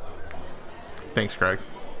 Thanks, Greg.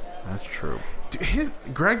 That's true.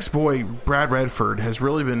 Greg's boy, Brad Redford, has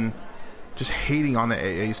really been just hating on the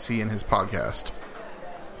AAC in his podcast.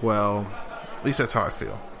 Well, at least that's how I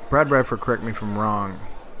feel. Brad Redford, correct me if I'm wrong,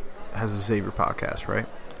 has a Xavier podcast, right?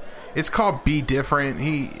 It's called Be Different.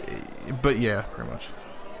 But yeah, pretty much.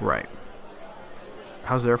 Right.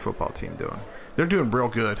 How's their football team doing? They're doing real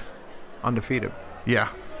good. Undefeated. Yeah.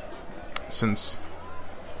 Since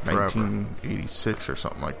Forever. 1986 or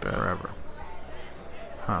something like that. Forever.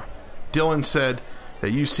 Huh. Dylan said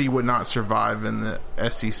that UC would not survive in the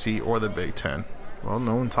SEC or the Big Ten. Well,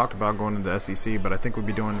 no one talked about going to the SEC, but I think we'd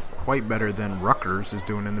be doing quite better than Rutgers is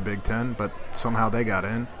doing in the Big Ten, but somehow they got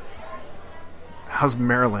in. How's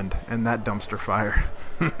Maryland and that dumpster fire?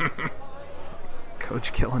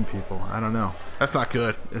 Coach killing people. I don't know. That's not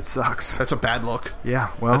good. It sucks. That's a bad look.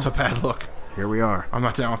 Yeah, well. That's a bad look. Here we are. I'm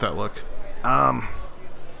not down with that look.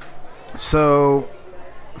 So,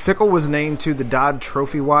 Fickell was named to the Dodd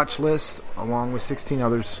Trophy Watch list, along with 16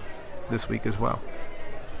 others this week as well.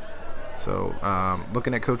 So,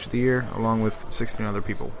 looking at Coach of the Year, along with 16 other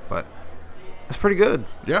people. But that's pretty good.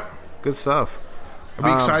 Yeah. Good stuff. I'll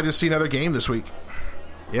be excited to see another game this week.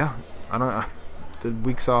 Yeah. I don't. The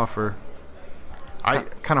week's off are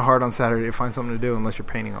kind of hard on Saturday to find something to do unless you're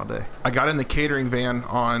painting all day. I got in the catering van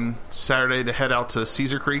on Saturday to head out to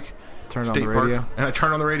Cedar Creek Turned State on the radio. Park, and I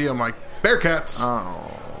turned on the radio. I'm like, Bearcats.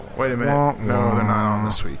 Oh. Wait a minute. No, they're not on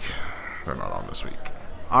this week. They're not on this week.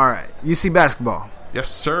 All right. UC basketball. Yes,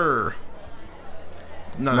 sir.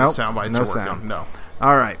 None of the sound bites are working. No.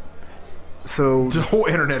 All right. So the whole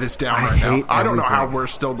internet is down right now. I don't know how we're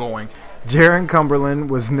still going. Jaron Cumberland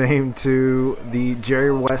was named to the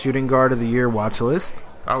Jerry West Shooting Guard of the Year watch list.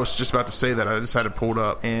 I was just about to say that. I just had it pulled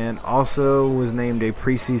up. And also was named a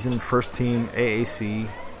preseason first-team AAC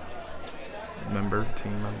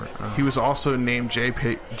team member. He was also named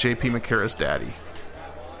JP McCarra's daddy.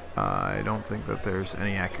 I don't think that there's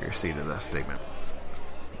any accuracy to that statement.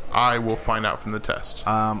 I will find out from the test.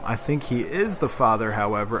 I think he is the father,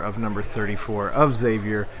 however, of number 34 of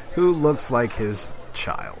Xavier, who looks like his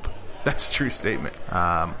child. That's a true statement.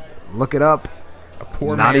 Look it up. A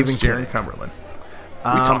poor not man's even Jaron Cumberland.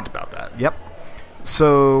 We talked about that. Yep.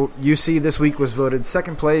 So UC this week was voted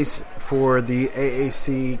second place for the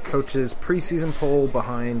AAC coaches preseason poll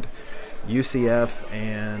behind UCF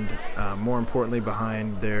and more importantly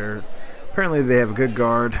behind their... Apparently they have a good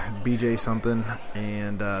guard, BJ something,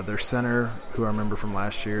 and their center, who I remember from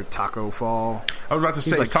last year, Taco Fall. I was about to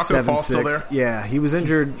say, like Taco Fall still there? Yeah, he was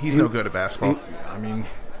injured. He's no good at basketball.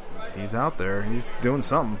 He's out there. He's doing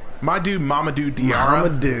something. My dude, Mamadou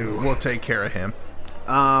Diarra, will take care of him.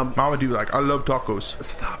 Mamadou, I love tacos.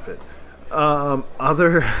 Stop it.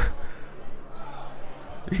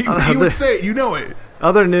 He would say it. You know it.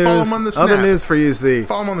 Other news. Follow him on the Snap. Other news for UC.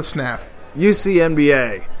 Follow him on the Snap. UC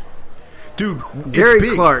NBA. Dude, Gary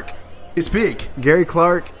Clark. It's big. Gary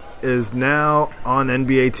Clark is now on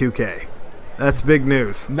NBA 2K. That's big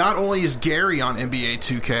news. Not only is Gary on NBA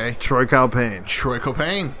 2K, Troy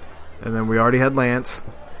Calpain. And then we already had Lance.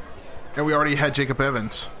 And we already had Jacob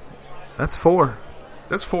Evans. That's 4.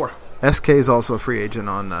 SK is also a free agent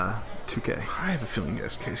on 2K. I have a feeling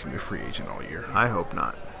SK is going to be a free agent all year. I hope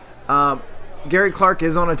not. Gary Clark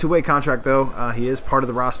is on a two-way contract, though. He is part of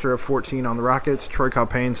the roster of 14 on the Rockets. Troy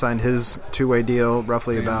Calpain signed his two-way deal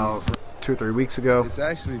roughly about 2 or 3 weeks ago. It's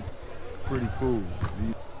actually pretty cool.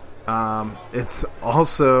 It's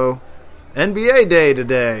also NBA Day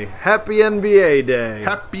today. Happy NBA Day.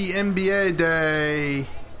 Happy NBA Day.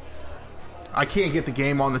 I can't get the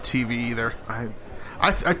game on the TV either. I'm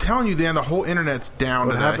telling you, Dan, the whole internet's down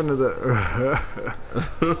what today. What happened to the...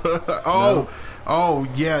 Oh,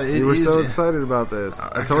 yeah. You were so excited about this.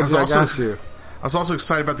 I told you I got you. I was also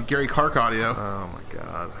excited about the Gary Clark audio. Oh, my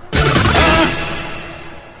God.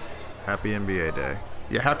 Happy NBA Day.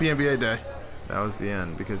 Yeah, happy NBA Day. That was the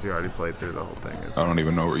end because you already played through the whole thing. I don't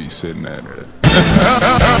even know where you're sitting at. There it is. The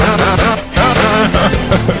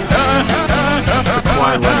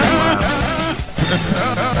Kawhi Leonard laugh.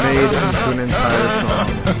 Made into an entire song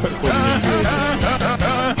for the NBA channel.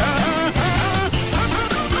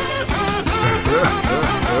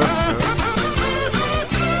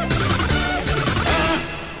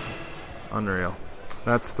 Unreal.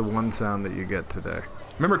 That's the one sound that you get today.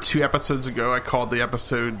 Remember 2 episodes ago I called the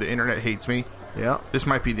episode The Internet Hates Me? Yeah. This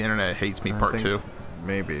might be The Internet Hates Me Part 2.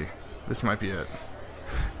 Maybe. This might be it.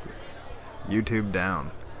 YouTube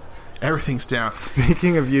down. Everything's down.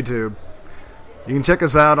 Speaking of YouTube, you can check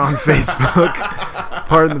us out on Facebook.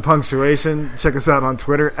 Pardon the punctuation. Check us out on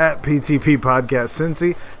Twitter at PTP Podcast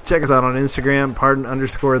Cincy. Check us out on Instagram.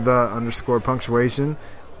 Pardon_the_punctuation.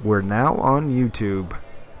 We're now on YouTube.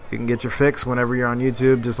 You can get your fix whenever you're on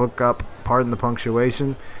YouTube. Just look up Pardon the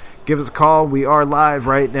Punctuation. Give us a call. We are live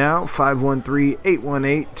right now,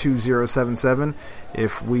 513-818-2077.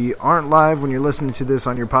 If we aren't live when you're listening to this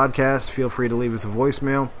on your podcast, feel free to leave us a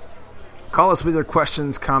voicemail. Call us with your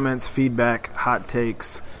questions, comments, feedback, hot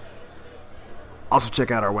takes. Also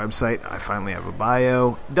check out our website. I finally have a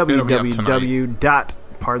bio.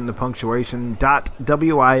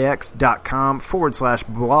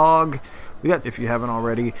 www.pardonthepunctuation.wix.com/blog. We got, if you haven't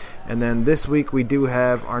already. And then this week we do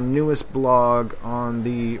have our newest blog on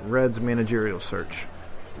the Reds managerial search.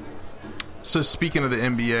 So speaking of the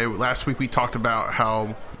NBA, last week we talked about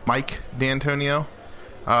how Mike D'Antoni,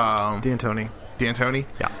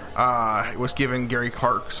 yeah, was giving Gary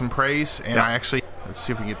Clark some praise, and yeah. Let's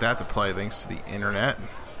see if we can get that to play thanks to the internet.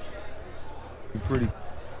 Pretty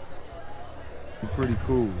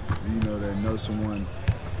cool, that know someone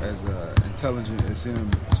as intelligent as him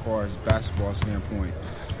as far as basketball standpoint,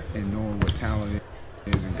 and knowing what talent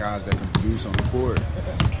is and guys that can produce on the court.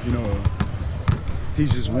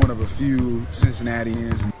 He's just one of a few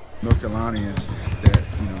Cincinnatians and North Carolinians that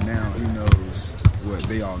now he knows what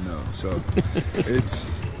they all know. So it's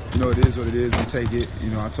it is what it is. We take it.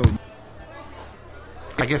 I told him.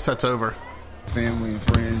 I guess that's over. Family and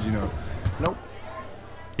friends. Nope.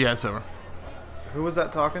 Yeah, it's over. Who was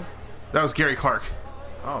that talking? That was Gary Clark.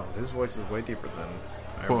 Oh, his voice is way deeper than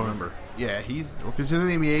I remember. Yeah, because he's in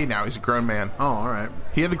the NBA now. He's a grown man. Oh, all right.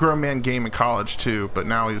 He had the grown man game in college, too, but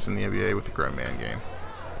now he's in the NBA with the grown man game.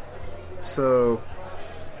 So...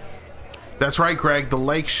 That's right, Greg. The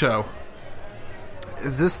Lake Show.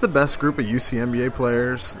 Is this the best group of UCNBA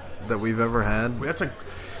players that we've ever had?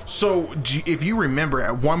 So, if you remember,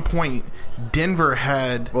 at one point, Denver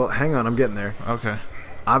had... Well, hang on, I'm getting there. Okay.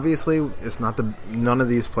 Obviously, it's not none of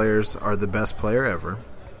these players are the best player ever.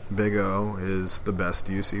 Big O is the best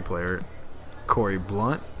UC player. Corey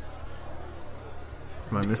Blunt.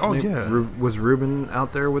 Am I missing it? Yeah. Was Ruben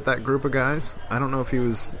out there with that group of guys? I don't know if he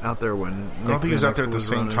was out there when Nick I don't think he was out there at the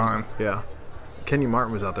same time. Yeah. Kenny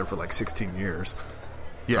Martin was out there for like 16 years.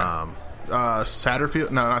 Yeah.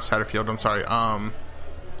 Satterfield? No, not Satterfield. I'm sorry.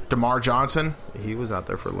 DeMar Johnson? He was out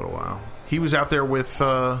there for a little while. He was out there with...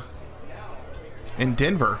 in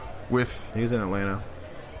Denver with... He was in Atlanta.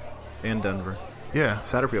 And Denver. Yeah.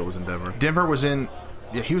 Satterfield was in Denver. Denver was in...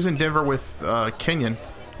 Yeah, he was in Denver with Kenyon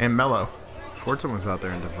and Melo. Fortson was out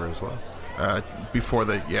there in Denver as well. Before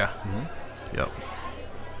the... Yeah. Mm-hmm. Yep.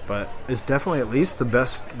 But it's definitely at least the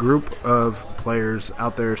best group of players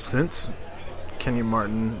out there since Kenyon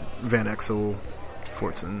Martin, Van Exel,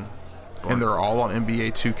 Fortson. And they're all on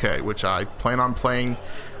NBA 2K, which I plan on playing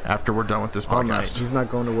after we're done with this podcast. All night. He's not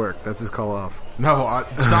going to work. That's his call off. No,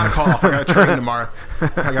 it's not a call off. I got to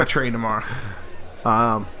train tomorrow.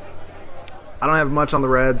 I don't have much on the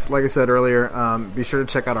Reds. Like I said earlier, be sure to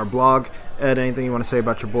check out our blog. Ed, anything you want to say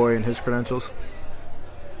about your boy and his credentials?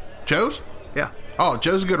 Joe's? Yeah. Oh,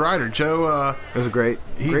 Joe's a good writer. Joe... it was a great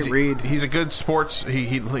read. He's a good sports...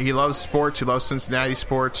 He loves sports. He loves Cincinnati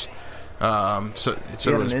sports. So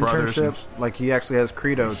he had an internship. Like, he actually has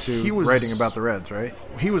credo to writing about the Reds, right?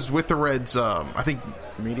 He was with the Reds, I think...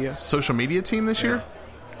 social media team this year.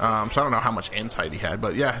 So I don't know how much insight he had,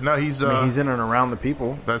 but yeah, no, he's... he's in and around the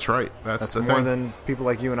people. That's right. That's the more thing. Than people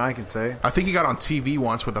like you and I can say. I think he got on TV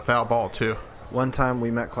once with a foul ball, too. One time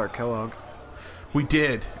we met Clark Kellogg. We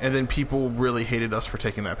did, and then people really hated us for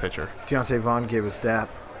taking that picture. Deontay Vaughn gave us dap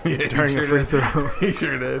during a free throw. He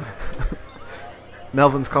sure did.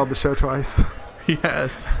 Melvin's called the show twice.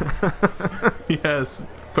 Yes. Yes.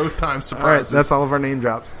 Both times surprises. All right, that's all of our name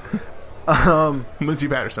drops. Lindsey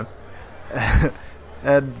Patterson.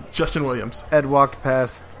 Justin Williams. Ed walked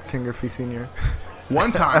past Ken Griffey Sr.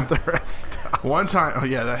 One time. The rest. One time. Oh,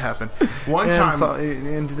 yeah, that happened.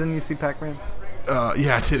 And didn't you see Pac-Man?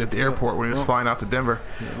 Yeah, I did at the airport when he was flying out to Denver.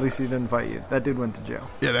 Yeah, at least he didn't fight you. That dude went to jail.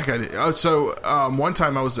 Yeah, that guy did. One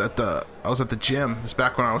time I was at the gym. It was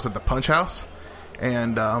back when I was at the Punch House,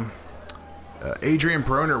 and Adrian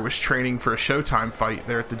Broner was training for a Showtime fight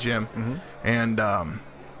there at the gym, and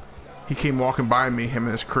he came walking by me, him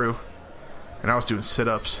and his crew, and I was doing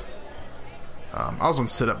sit-ups. I was on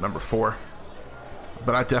sit-up number 4,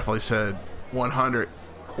 but I definitely said 100,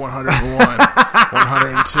 101,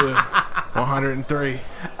 102, 103.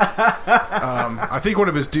 I think one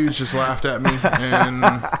of his dudes just laughed at me and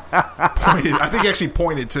pointed. I think he actually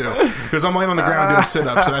pointed too, because I'm laying on the ground doing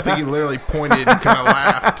sit-ups, and I think he literally pointed and kind of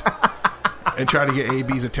laughed and tried to get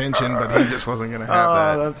AB's attention, but he just wasn't going to have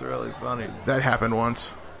that. Oh, that's really funny. That happened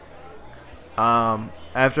once.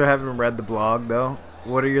 After having read the blog, though,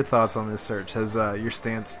 what are your thoughts on this search? Has your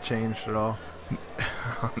stance changed at all?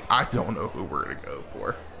 I don't know who we're going to go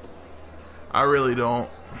for. I really don't.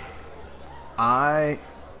 I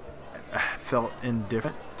felt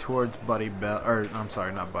indifferent towards Buddy Bell, or I'm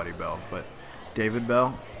sorry, not Buddy Bell, but David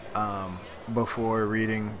Bell, before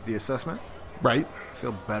reading the assessment. Right. I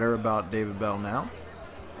feel better about David Bell now.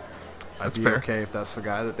 That's I'd be fair. okay if that's the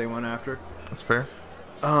guy that they went after. That's fair.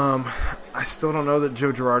 I still don't know that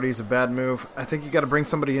Joe Girardi's a bad move. I think you got to bring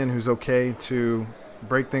somebody in who's okay to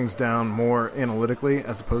break things down more analytically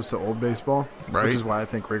as opposed to old baseball, right. Which is why I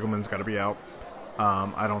think Riggleman's got to be out.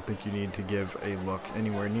 I don't think you need to give a look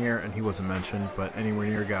anywhere near, and he wasn't mentioned, but anywhere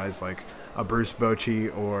near guys like a Bruce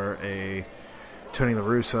Bochy or a Tony La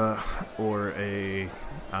Russa or a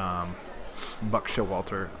Buck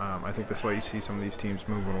Showalter. I think that's why you see some of these teams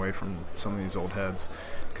moving away from some of these old heads,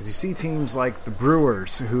 because you see teams like the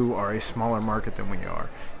Brewers, who are a smaller market than we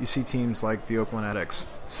are. You see teams like the Oakland Athletics,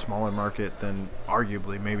 smaller market than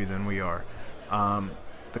arguably maybe than we are.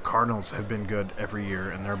 The Cardinals have been good every year,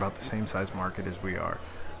 and they're about the same size market as we are.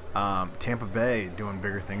 Tampa Bay doing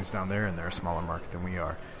bigger things down there, and they're a smaller market than we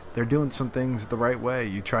are. They're doing some things the right way.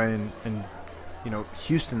 You try and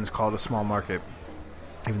Houston's called a small market,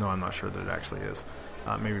 even though I'm not sure that it actually is.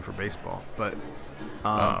 Maybe for baseball, but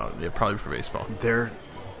yeah, probably for baseball. They're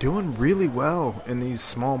doing really well in these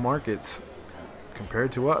small markets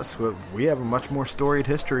compared to us. We have a much more storied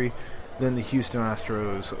history than the Houston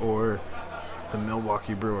Astros or the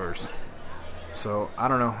Milwaukee Brewers. So I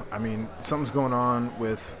don't know. I mean, something's going on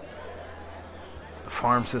with the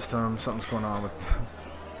farm system. Something's going on with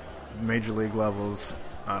major league levels.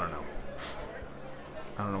 I don't know.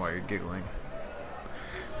 I don't know why you're giggling.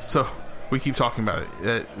 So We keep talking about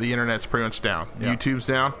it. The internet's pretty much down. Yeah. YouTube's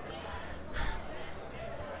down.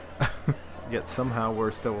 Yet somehow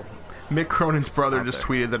we're still... Mick Cronin's brother out just there.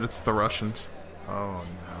 tweeted that it's the Russians. Oh,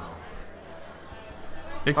 no.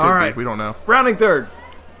 It could All right. be. We don't know. Rounding third.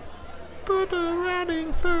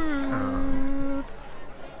 Rounding third.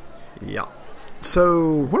 Yeah.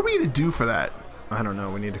 So... What do we need to do for that? I don't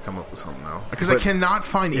know. We need to come up with something, though. Because I cannot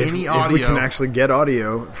find any audio. If we can actually get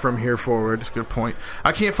audio from here forward. That's a good point.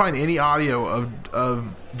 I can't find any audio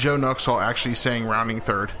of Joe Nuxhall actually saying rounding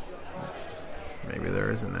third. Maybe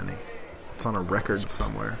there isn't any. It's on a record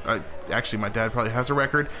somewhere. Actually, my dad probably has a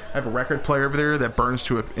record. I have a record player over there that burns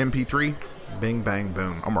to an MP3. Bing, bang,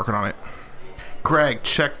 boom. I'm working on it. Greg,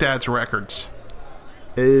 check Dad's records.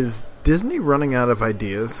 Is Disney running out of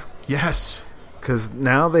ideas? Yes. Because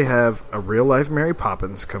now they have a real-life Mary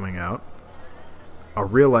Poppins coming out, a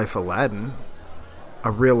real-life Aladdin, a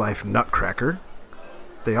real-life Nutcracker.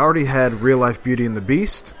 They already had real-life Beauty and the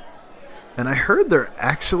Beast. And I heard they're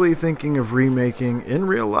actually thinking of remaking, in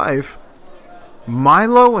real life,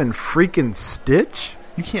 Milo and freaking Stitch?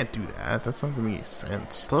 You can't do that. That doesn't make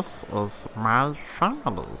sense. This is my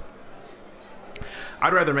family.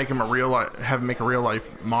 I'd rather make him a real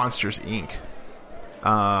life Monsters Inc.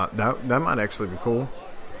 That might actually be cool.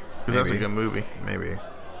 Because that's a good movie. Maybe.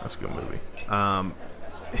 That's a good movie. Yeah.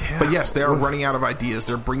 But yes, they are running out of ideas.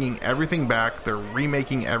 They're bringing everything back. They're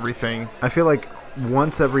remaking everything. I feel like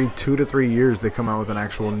once every 2 to 3 years they come out with an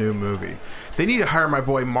actual new movie. They need to hire my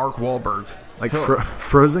boy Mark Wahlberg. Like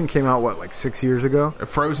Frozen came out, like 6 years ago?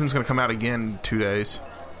 Frozen's going to come out again in 2 days.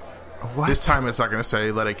 What? This time it's not going to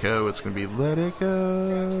say Let It Go. It's going to be Let It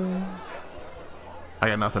Go. I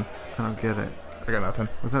got nothing. I don't get it. I got nothing.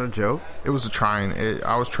 Was that a joke? It was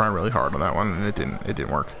I was trying really hard on that one, and it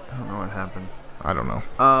didn't work. I don't know what happened. I don't know.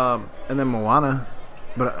 And then Moana.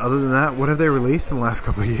 But other than that, what have they released in the last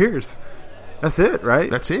couple of years? That's it, right?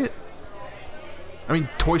 That's it. I mean,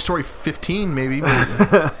 Toy Story 15 maybe.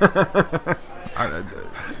 But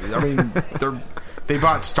I mean, they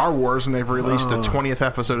bought Star Wars and they've released the 20th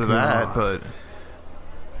episode of that. But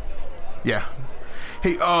yeah.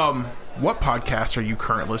 Hey, what podcast are you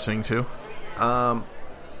currently listening to? I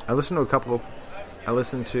listened to a couple.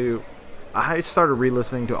 I started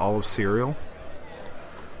re-listening to all of Serial.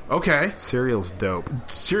 Okay. Serial's dope.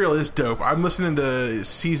 Serial is dope. I'm listening to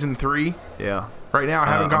season 3. Yeah. Right now, I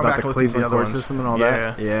haven't gone back and listened to the other ones. System and all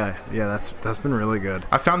that. Yeah. That's been really good.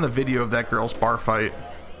 I found the video of that girl's bar fight.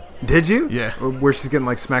 Did you? Yeah. Where she's getting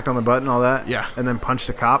like smacked on the butt and all that. Yeah. And then punched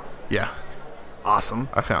a cop. Yeah. Awesome.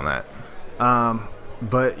 I found that.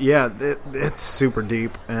 But yeah, it's super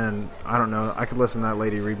deep, and I don't know. I could listen to that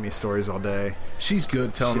lady read me stories all day. She's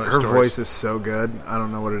good telling those her stories. Her voice is so good. I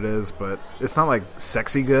don't know what it is, but it's not like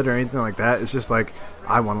sexy good or anything like that. It's just like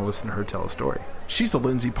I want to listen to her tell a story. She's the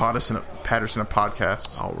Lindsay Patterson of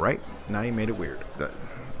podcasts. All right, now you made it weird.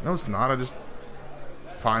 No, it's not. I just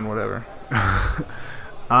fine, whatever.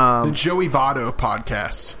 The Joey Votto of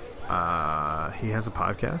podcasts. He has a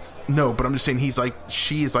podcast? No, but I'm just saying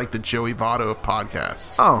she is like the Joey Votto of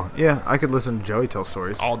podcasts. Oh, yeah. I could listen to Joey tell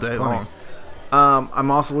stories. All day long. I'm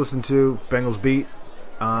also listening to Bengals Beat.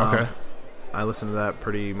 Okay. I listen to that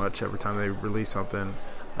pretty much every time they release something.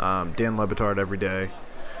 Dan Le Batard every day.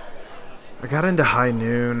 I got into High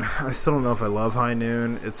Noon. I still don't know if I love High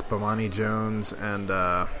Noon. It's Bomani Jones and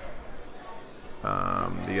the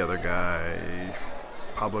other guy,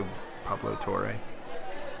 Pablo Torre.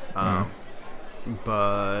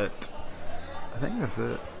 But I think that's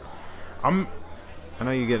it. I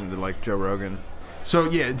know you get into like Joe Rogan. So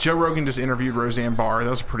yeah, Joe Rogan just interviewed Roseanne Barr. That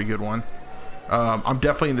was a pretty good one. I'm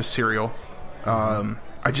definitely into Serial.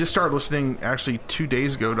 I just started listening actually 2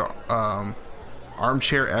 days ago to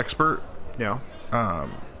Armchair Expert. Yeah.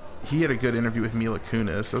 He had a good interview with Mila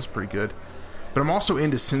Kunis. That was pretty good. But I'm also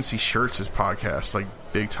into Cincy Shirts' podcast, like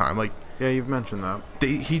big time. Like, yeah, you've mentioned that.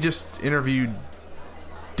 He just interviewed.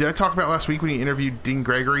 Did I talk about last week when he interviewed Dean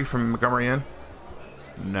Gregory from Montgomery Inn?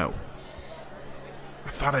 No. I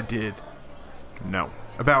thought I did. No.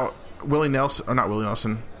 About Willie Nelson, or not Willie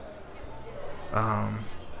Nelson.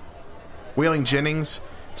 Waylon Jennings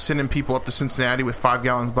sending people up to Cincinnati with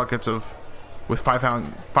 5-gallon buckets with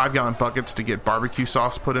 5-gallon buckets to get barbecue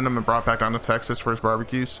sauce put in them and brought back down to Texas for his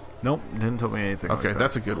barbecues. Nope, didn't tell me anything. Okay, like that.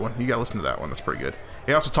 That's a good one. You got to listen to that one. That's pretty good.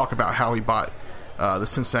 He also talked about how he bought the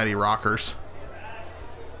Cincinnati Rockers.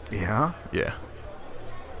 Yeah? Yeah.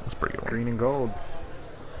 That's a pretty good one. Green and gold.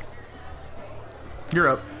 You're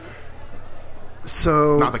up.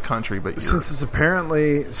 So not the country, but since it's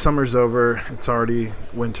apparently summer's over, it's already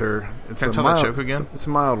winter. Can I tell that joke again? It's a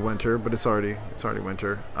mild winter, but it's already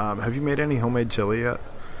winter. Have you made any homemade chili yet?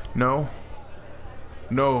 No.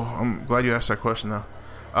 No, I'm glad you asked that question, though.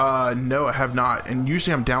 No, I have not. And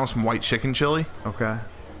usually I'm down with some white chicken chili. Okay.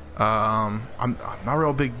 I'm not a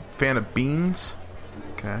real big fan of beans.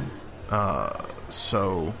 Okay.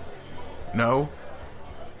 So, no.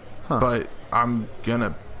 Huh. But I'm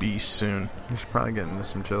gonna be soon. You should probably get into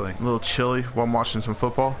some chili. A little chili while I'm watching some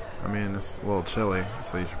football. I mean, it's a little chilly,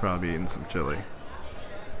 so you should probably be eating some chili.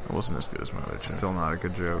 It wasn't as good as my other joke. Still not a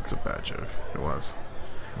good joke. It's a bad joke. It was.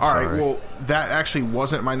 All right. Well, that actually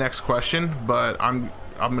wasn't my next question, but I'm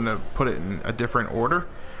gonna put it in a different order.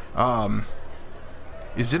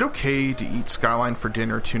 Is it okay to eat Skyline for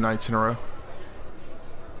dinner 2 nights in a row?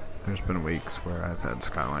 There's been weeks where I've had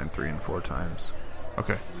Skyline 3 and 4 times.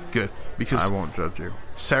 Okay, good. Because I won't judge you.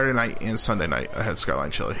 Saturday night and Sunday night, I had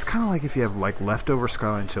Skyline chili. It's kind of like if you have leftover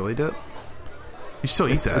Skyline chili dip. You still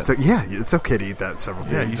eat that. It's okay to eat that several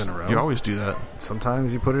days in a row. You always do that.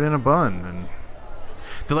 Sometimes you put it in a bun. And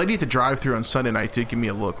the lady at the drive-thru on Sunday night did give me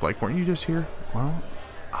a look like, weren't you just here? Well,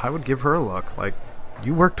 I would give her a look like,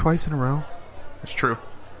 you work twice in a row? That's true.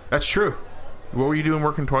 That's true. What were you doing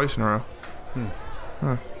working twice in a row?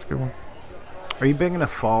 Huh, that's a good one. Are you big into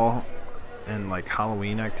fall and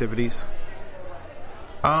Halloween activities?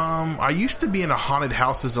 I used to be into haunted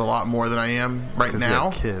houses a lot more than I am right now.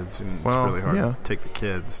 You have kids, and it's really hard to take the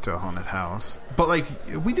kids to a haunted house. But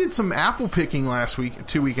we did some apple picking last week,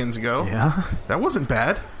 2 weekends ago. Yeah, that wasn't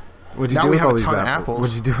bad. What'd you do with all these apples?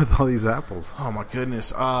 What'd you do with all these apples? Oh my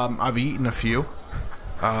goodness! I've eaten a few.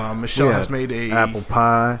 Michelle has made a apple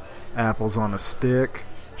pie, apples on a stick.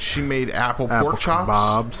 She made apple pork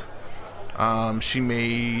chops. Kebabs. She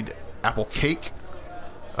made apple cake.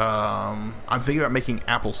 I'm thinking about making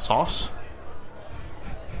apple sauce.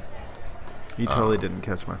 You totally didn't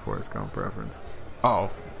catch my Forrest Gump reference. Oh,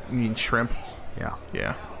 you mean shrimp? Yeah.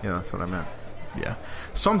 Yeah. Yeah, that's what I meant. Yeah.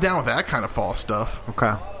 So I'm down with that kind of fall stuff.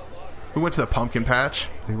 Okay. We went to the pumpkin patch.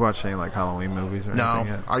 Have you watched any Halloween movies or anything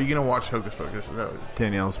yet? Are you going to watch Hocus Pocus? No.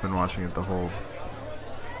 Danielle's been watching it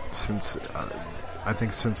since I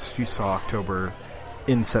think since you saw October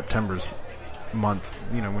in September's month,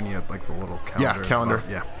 when you had the little calendar. Yeah, calendar.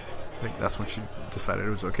 Yeah. I think that's when she decided it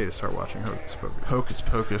was okay to start watching Hocus Pocus. Hocus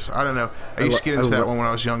Pocus. I don't know. I used to get into that one when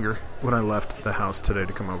I was younger. When I left the house today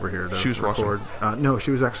to come over here to she was record. No,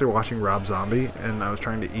 she was actually watching Rob Zombie, and I was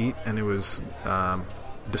trying to eat, and it was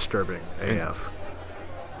disturbing AF.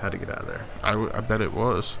 Had to get out of there. I bet it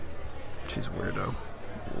was. She's a weirdo.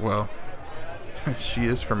 Well, she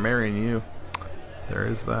is for marrying you. There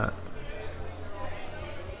is that.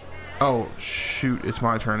 Oh, shoot. It's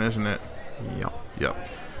my turn, isn't it? Yep.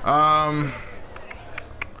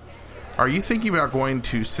 Are you thinking about going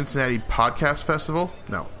to Cincinnati Podcast Festival?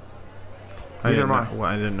 No. Neither am I. Well,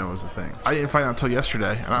 I didn't know it was a thing. I didn't find out until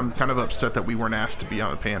yesterday, and I'm kind of upset that we weren't asked to be on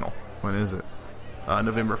the panel. When is it?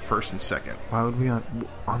 November 1st and 2nd. Why would we on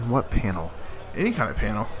what panel? Any kind of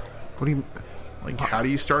panel. What do you... how do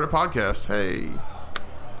you start a podcast? Hey.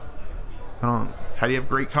 How do you have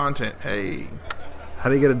great content? Hey. How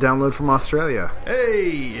do you get a download from Australia?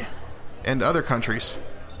 Hey. And other countries.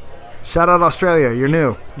 Shout out Australia, you're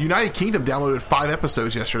new. United Kingdom downloaded 5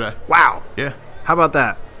 episodes yesterday. Wow. Yeah. How about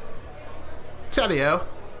that? Sadio.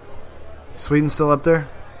 Sweden still up there?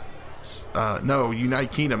 No,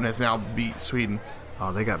 United Kingdom has now beat Sweden.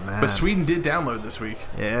 Oh, they got mad. But Sweden did download this week.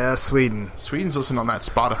 Yeah, Sweden. Sweden's listening on that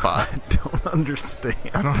Spotify. I don't understand.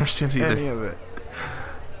 I don't understand either. Any of it.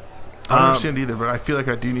 I don't understand either, but I feel like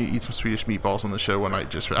I do need to eat some Swedish meatballs on the show one night,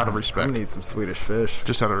 just out of respect. I'm going to eat some Swedish fish.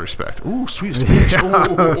 Just out of respect. Ooh, Swedish fish.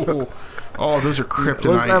 Oh, those are kryptonite.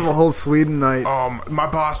 Let's have a whole Sweden night. My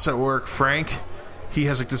boss at work, Frank, he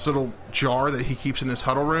has this little jar that he keeps in his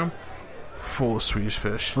huddle room full of Swedish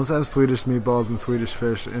fish. Let's have Swedish meatballs and Swedish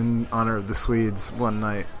fish in honor of the Swedes one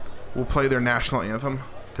night. We'll play their national anthem.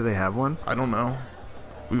 Do they have one? I don't know.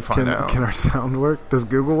 We find out. Can our sound work? Does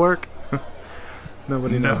Google work?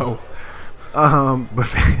 Nobody knows. But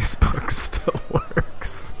Facebook still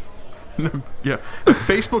works. Yeah,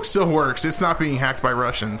 Facebook still works. It's not being hacked by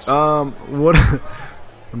Russians. What?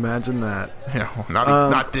 Imagine that. Yeah,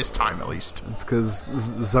 not this time at least. It's because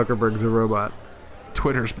Zuckerberg's a robot.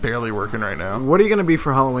 Twitter's barely working right now. What are you going to be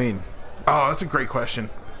for Halloween? Oh, that's a great question.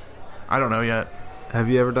 I don't know yet. Have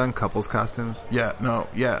you ever done couples costumes? Yeah. No.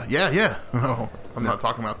 Yeah. No, I'm not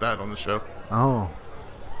talking about that on the show. Oh.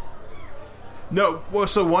 No, well,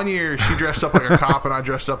 so one year she dressed up like a cop and I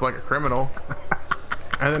dressed up like a criminal.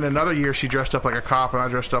 And then another year she dressed up like a cop and I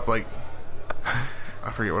dressed up like...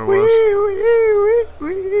 I forget what it was.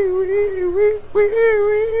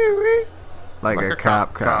 Like a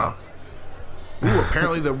cop. Ooh,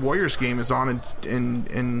 apparently the Warriors game is on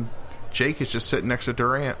and Jake is just sitting next to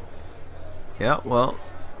Durant. Yeah, well,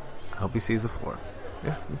 I hope he sees the floor.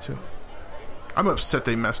 Yeah, me too. I'm upset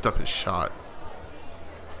they messed up his shot.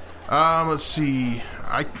 Let's see.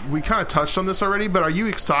 We kind of touched on this already, but are you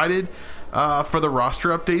excited for the roster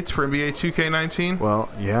updates for NBA 2K19? Well,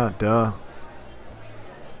 yeah, duh.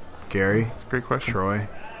 Gary. That's a great question. Troy.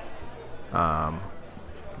 Yeah,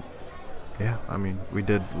 I mean, we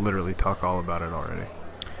did literally talk all about it already.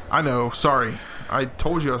 I know. Sorry. I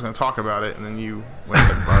told you I was going to talk about it, and then you went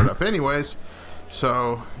and brought it up anyways.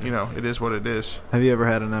 So, it is what it is. Have you ever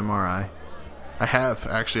had an MRI? I have,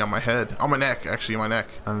 actually, on my head. On my neck, actually, on my neck.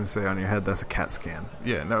 I was going to say on your head, that's a CAT scan.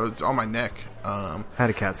 Yeah, no, it's on my neck. I had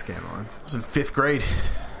a CAT scan once. I was in 5th grade.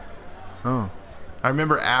 Oh. I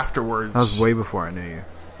remember afterwards. That was way before I knew you.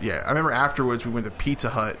 Yeah, I remember afterwards we went to Pizza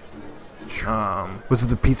Hut. Was it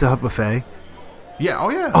the Pizza Hut buffet? Yeah, oh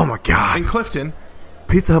yeah. Oh my God. In Clifton.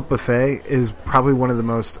 Pizza Hut buffet is probably one of the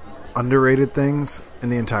most underrated things in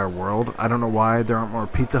the entire world. I don't know why there aren't more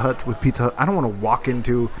Pizza Huts with Pizza Hut. I don't want to walk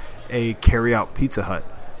into a carry-out Pizza Hut.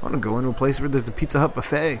 I want to go into a place where there's the Pizza Hut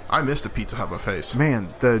buffet. I miss the Pizza Hut buffets.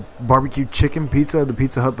 Man, the barbecue chicken pizza, the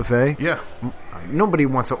Pizza Hut buffet. Yeah. Nobody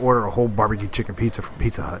wants to order a whole barbecue chicken pizza from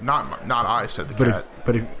Pizza Hut. Not I, said the cat.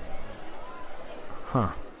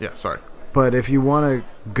 Yeah, sorry. But if you want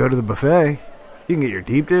to go to the buffet, you can get your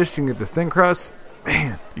deep dish, you can get the thin crust.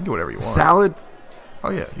 Man. You can do whatever you want. Salad.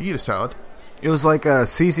 Oh, yeah. You eat a salad. It was like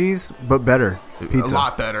CC's, but better pizza. A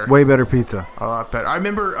lot better. Way better pizza. A lot better. I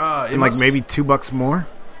remember... maybe $2 more?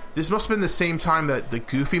 This must have been the same time that the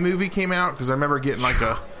Goofy movie came out, because I remember getting like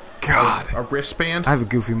a wristband. I have a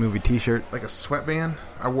Goofy movie t-shirt. Like a sweatband.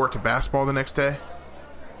 I wore it to basketball the next day.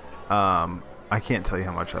 I can't tell you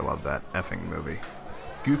how much I love that effing movie.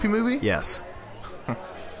 Goofy movie? Yes.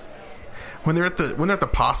 When they're at the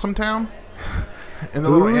Possum Town? And the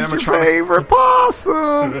Who's little animatronic. Your favorite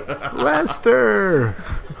possum? Lester.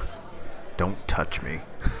 Don't touch me.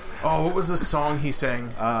 Oh, what was the song he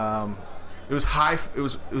sang? It was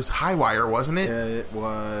High Wire, wasn't it? It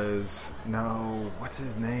was what's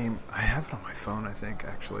his name? I have it on my phone, I think,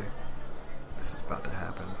 actually. This is about to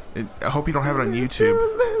happen. I hope you don't have it on YouTube.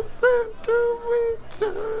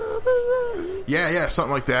 Yeah,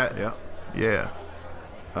 something like that. Yeah.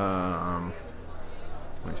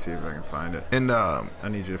 Let me see if I can find it. And I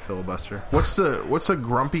need you to filibuster. What's the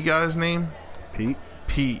grumpy guy's name? Pete.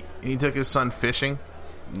 And he took his son fishing.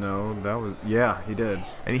 No, he did.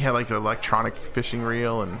 And he had like an electronic fishing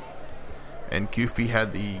reel, and Goofy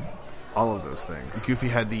had all of those things. Goofy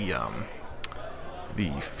had the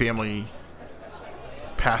family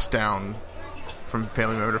passed down from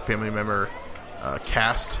family member to family member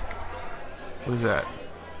cast. What is that?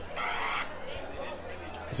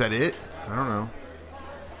 Is that it? I don't know.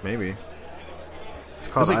 Maybe. It's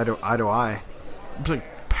called Eye to Eye. It was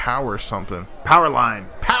like Power something. Power Line.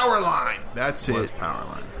 That's it. It Was Power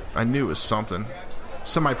Line. I knew it was something.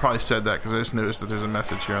 Somebody probably said that because I just noticed that there's a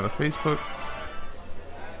message here on the Facebook.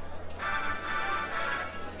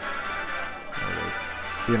 There it is.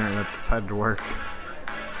 The internet decided to work.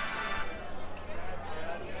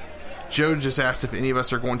 Joe just asked if any of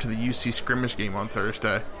us are going to the UC scrimmage game on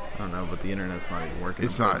Thursday. I don't know, but the internet's not even working.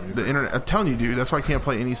 It's not. The internet. I'm telling you, dude. That's why I can't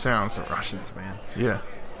play any sounds. The Russians, man. Yeah.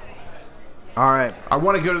 All right. I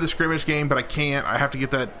want to go to the scrimmage game, but I can't. I have to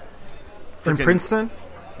get that. In Princeton?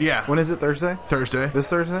 Yeah. When is it? Thursday? Thursday. This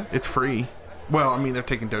Thursday? It's free. Well, I mean, they're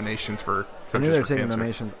taking donations for coaches. I knew they're taking cancer.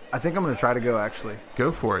 donations. I think I'm going to try to go, actually.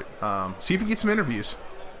 Go for it. See if you get some interviews.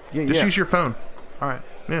 Yeah, Just use your phone. All right.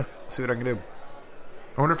 Yeah. See what I can do.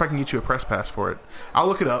 I wonder if I can get you a press pass for it. I'll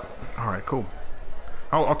look it up. All right, cool.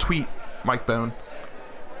 I'll tweet Mike Bone.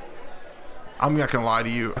 I'm not going to lie to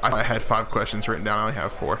you. I had 5 questions written down. I only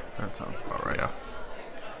have 4. That sounds about right. Yeah.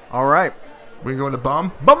 All right. We can go into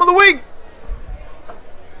Bum? Bum of the Week!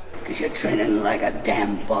 Because you're training like a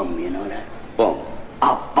damn bum, you know that? Bum.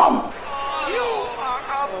 A bum. You are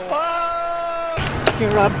a bum!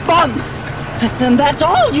 You're a bum! And that's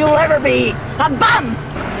all you'll ever be! A bum!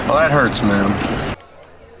 Well, that hurts, man.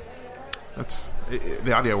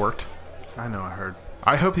 The audio worked. I know, I heard.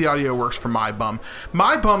 I hope the audio works for my bum.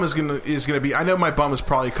 My bum is gonna be. I know my bum is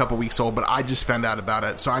probably a couple weeks old, but I just found out about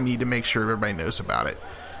it, so I need to make sure everybody knows about it.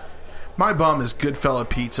 My bum is Goodfella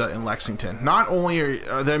Pizza in Lexington. Not only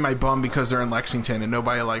are they my bum because they're in Lexington and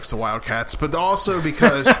nobody likes the Wildcats, but also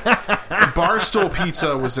because Barstool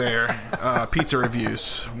Pizza was there. Pizza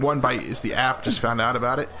reviews. One Bite is the app. Just found out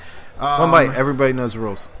about it. One bite. Everybody knows the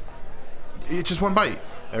rules. It's just one bite.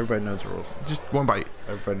 Everybody knows the rules. Just one bite.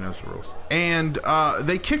 Everybody knows the rules. And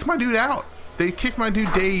they kicked my dude out. They kicked my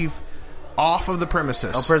dude Dave off of the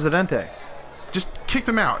premises. El Presidente. Just kicked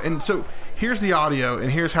him out. And so here's the audio, and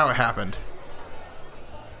here's how it happened.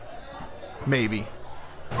 Maybe.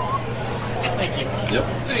 Thank you. Yep.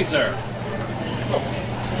 Hey, sir.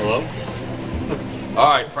 Hello? All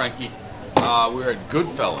right, Frankie. We're at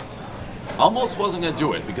Goodfellas. Almost wasn't going to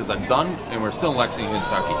do it because I'm done and we're still in Lexington,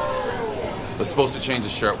 Kentucky. Was supposed to change the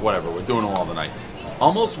shirt, whatever. We're doing it all tonight.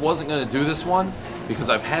 Almost wasn't going to do this one because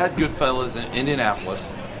I've had Goodfellas in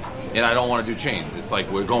Indianapolis and I don't want to do chains. It's like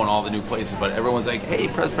we're going all the new places, but everyone's like, hey,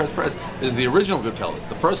 press. This is the original Goodfellas,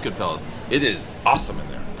 the first Goodfellas. It is awesome in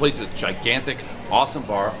there. The place is gigantic, awesome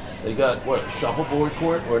bar. They got, what, a shuffleboard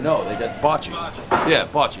court? Or no, they got bocce. Yeah,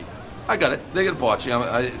 bocce. I got it. They got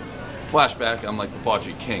bocce. Flashback, I'm like the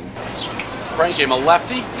bocce king. Frankie, I'm a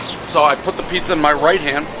lefty, so I put the pizza in my right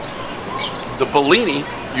hand. The Bellini,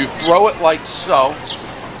 you throw it like so,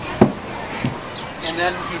 and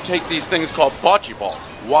then you take these things called bocce balls,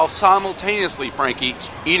 while simultaneously, Frankie,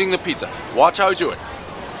 eating the pizza. Watch how I do it.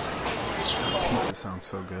 Pizza sounds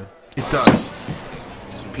so good. It does.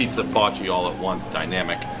 Pizza, bocce, all at once,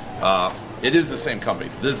 dynamic. It is the same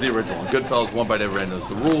company. This is the original. Goodfellas, one bite every end knows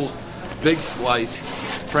the rules. Big slice.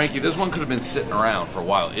 Frankie, this one could have been sitting around for a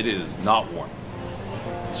while. It is not warm.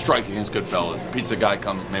 Strike against Goodfellas. Pizza guy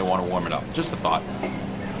comes, may want to warm it up. Just a thought.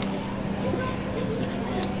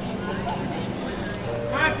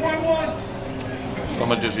 9.1.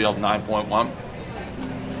 Someone just yelled 9.1.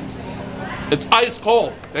 It's ice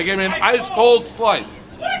cold. They gave me an ice cold slice.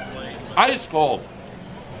 Ice cold.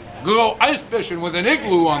 Go ice fishing with an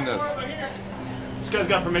igloo on this. This guy's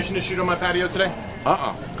got permission to shoot on my patio today?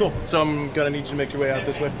 Cool. So I'm going to need you to make your way out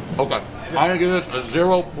this way. Okay. I'm going to give this a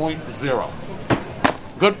 0.0.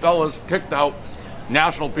 Goodfellas, kicked out.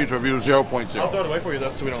 National Pizza Review, 0.0. I'll throw it away for you, though,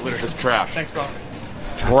 so we don't litter. It's trash. Thanks, boss.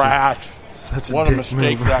 Trash. Such a what a dick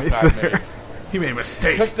mistake move that right guy there. made. He made a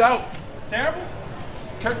mistake. Kicked out. Terrible?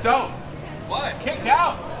 Kicked out. What? Kicked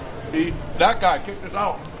out? That guy kicked us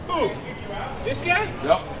out. Who? This guy?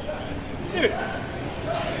 Yep. Dude.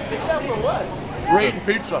 Kicked out for what? Rating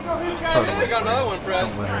pizza. I got another one, Press.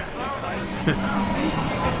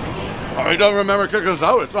 He doesn't remember kicking us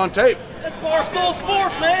out. It's on tape. That's Barstool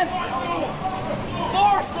Sports, man.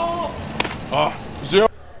 Barstool. 0.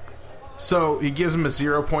 So he gives him a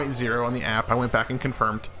 0.0 on the app. I went back and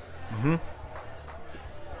confirmed. Mm-hmm.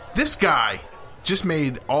 This guy just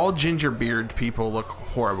made all ginger beard people look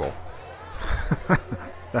horrible.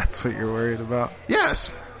 That's what you're worried about?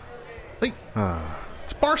 Yes. Like,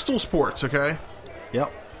 it's Barstool Sports, okay?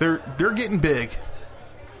 Yep. They're getting big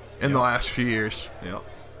in the last few years. Yep.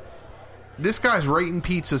 This guy's rating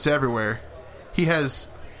pizzas everywhere. He has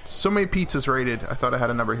so many pizzas rated. I thought I had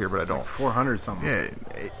a number here, but I don't. 400 something. Yeah.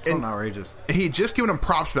 Something outrageous. He had just given him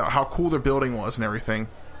props about how cool their building was and everything.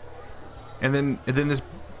 And then this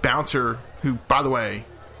bouncer, who, by the way,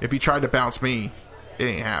 if he tried to bounce me, it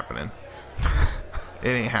ain't happening. It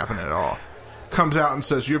ain't happening at all. Comes out and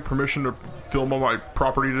says, "You have permission to film on my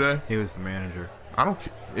property today?" He was the manager. I don't.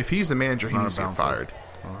 If he's the manager, he needs to get fired.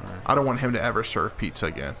 Right. I don't want him to ever serve pizza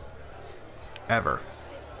again. Ever.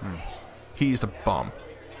 He's a bum.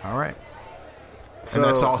 All right. So, and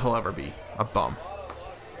that's all he'll ever be. A bum.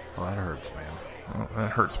 Well, that hurts, man. Well,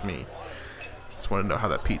 that hurts me. Just want to know how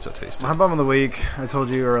that pizza tasted. My bum of the week, I told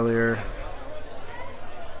you earlier,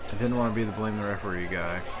 I didn't want to be the blame the referee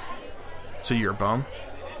guy. So you're a bum?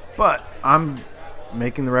 But I'm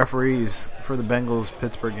making the referees for the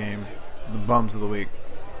Bengals-Pittsburgh game the bums of the week.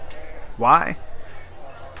 Why?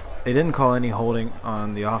 They didn't call any holding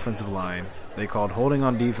on the offensive line. They called holding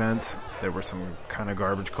on defense. There were some kind of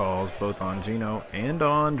garbage calls, both on Geno and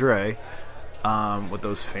on Dre, with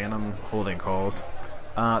those phantom holding calls.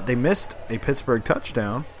 They missed a Pittsburgh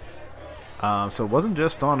touchdown, so it wasn't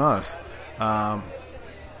just on us.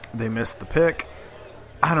 They missed the pick.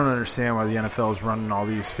 I don't understand why the NFL is running all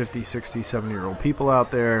these 50, 60, 70-year-old people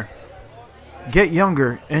out there. Get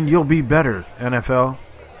younger, and you'll be better, NFL.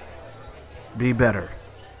 Be better.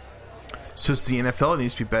 So it's the NFL that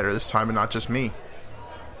needs to be better this time and not just me.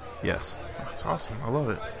 Yes. That's awesome. I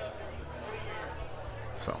love it.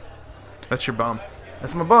 So. That's your bum.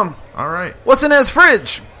 That's my bum. All right. What's in Ed's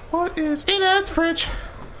fridge? What is in Ed's fridge?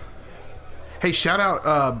 Hey, shout out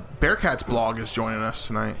Bearcats blog is joining us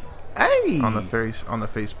tonight. Hey. On the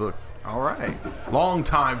Facebook. All right. Long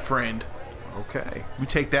time friend. Okay. We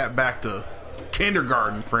take that back to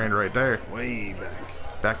kindergarten friend right there. Way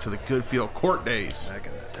back. Back to the Goodfield Court days. Back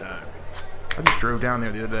in the time. I just drove down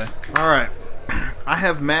there the other day. All right. I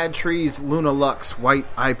have Mad Trees Luna Lux White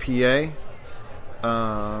IPA.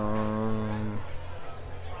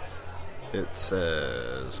 It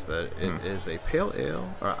says that it is a pale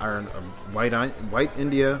ale, or white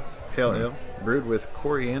India pale ale, brewed with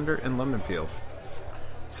coriander and lemon peel.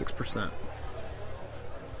 6%.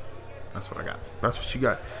 That's what I got. That's what you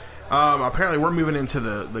got. Apparently, we're moving into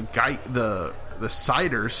the the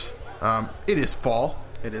ciders. It is fall.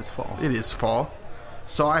 It is fall. It is fall.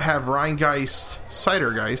 So I have Rheingeist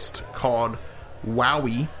Cidergeist called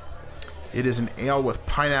Wowie. It is an ale with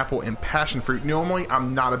pineapple and passion fruit. Normally,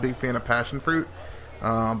 I'm not a big fan of passion fruit,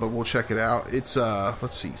 but we'll check it out. It's,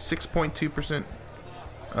 6.2%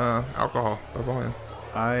 alcohol by volume.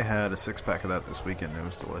 I had a 6-pack of that this weekend. It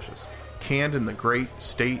was delicious. Canned in the great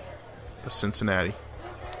state of Cincinnati.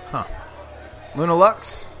 Huh. Luna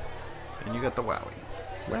Lux. And you got the Wowie.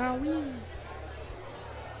 Wowie.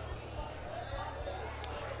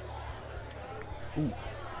 Ooh.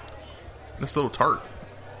 This little tart.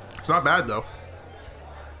 It's not bad, though.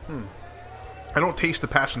 I don't taste the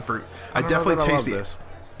passion fruit. I definitely taste it. This.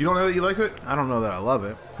 You don't know that you like it? I don't know that I love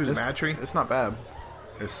it. Who's a Mad Tree? It's not bad.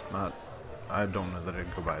 It's not... I don't know that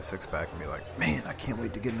I'd go buy a 6-pack and be like, man, I can't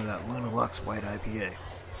wait to get into that Luna Lux White IPA.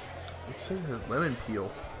 It says it has lemon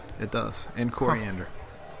peel. It does. And coriander.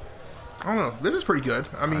 I don't know. This is pretty good.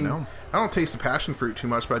 I mean, I don't taste the passion fruit too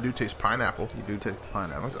much, but I do taste pineapple. You do taste the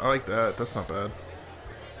pineapple. I like that. That's not bad.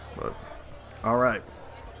 But all right.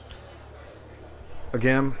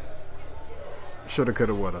 Again, shoulda,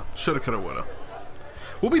 coulda, woulda. Shoulda, coulda, woulda.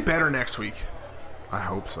 We'll be better next week. I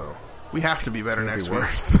hope so. We have to be better next week.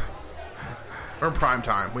 Or prime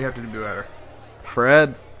time. We have to be better.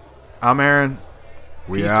 Fred, I'm Aaron.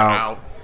 Peace out.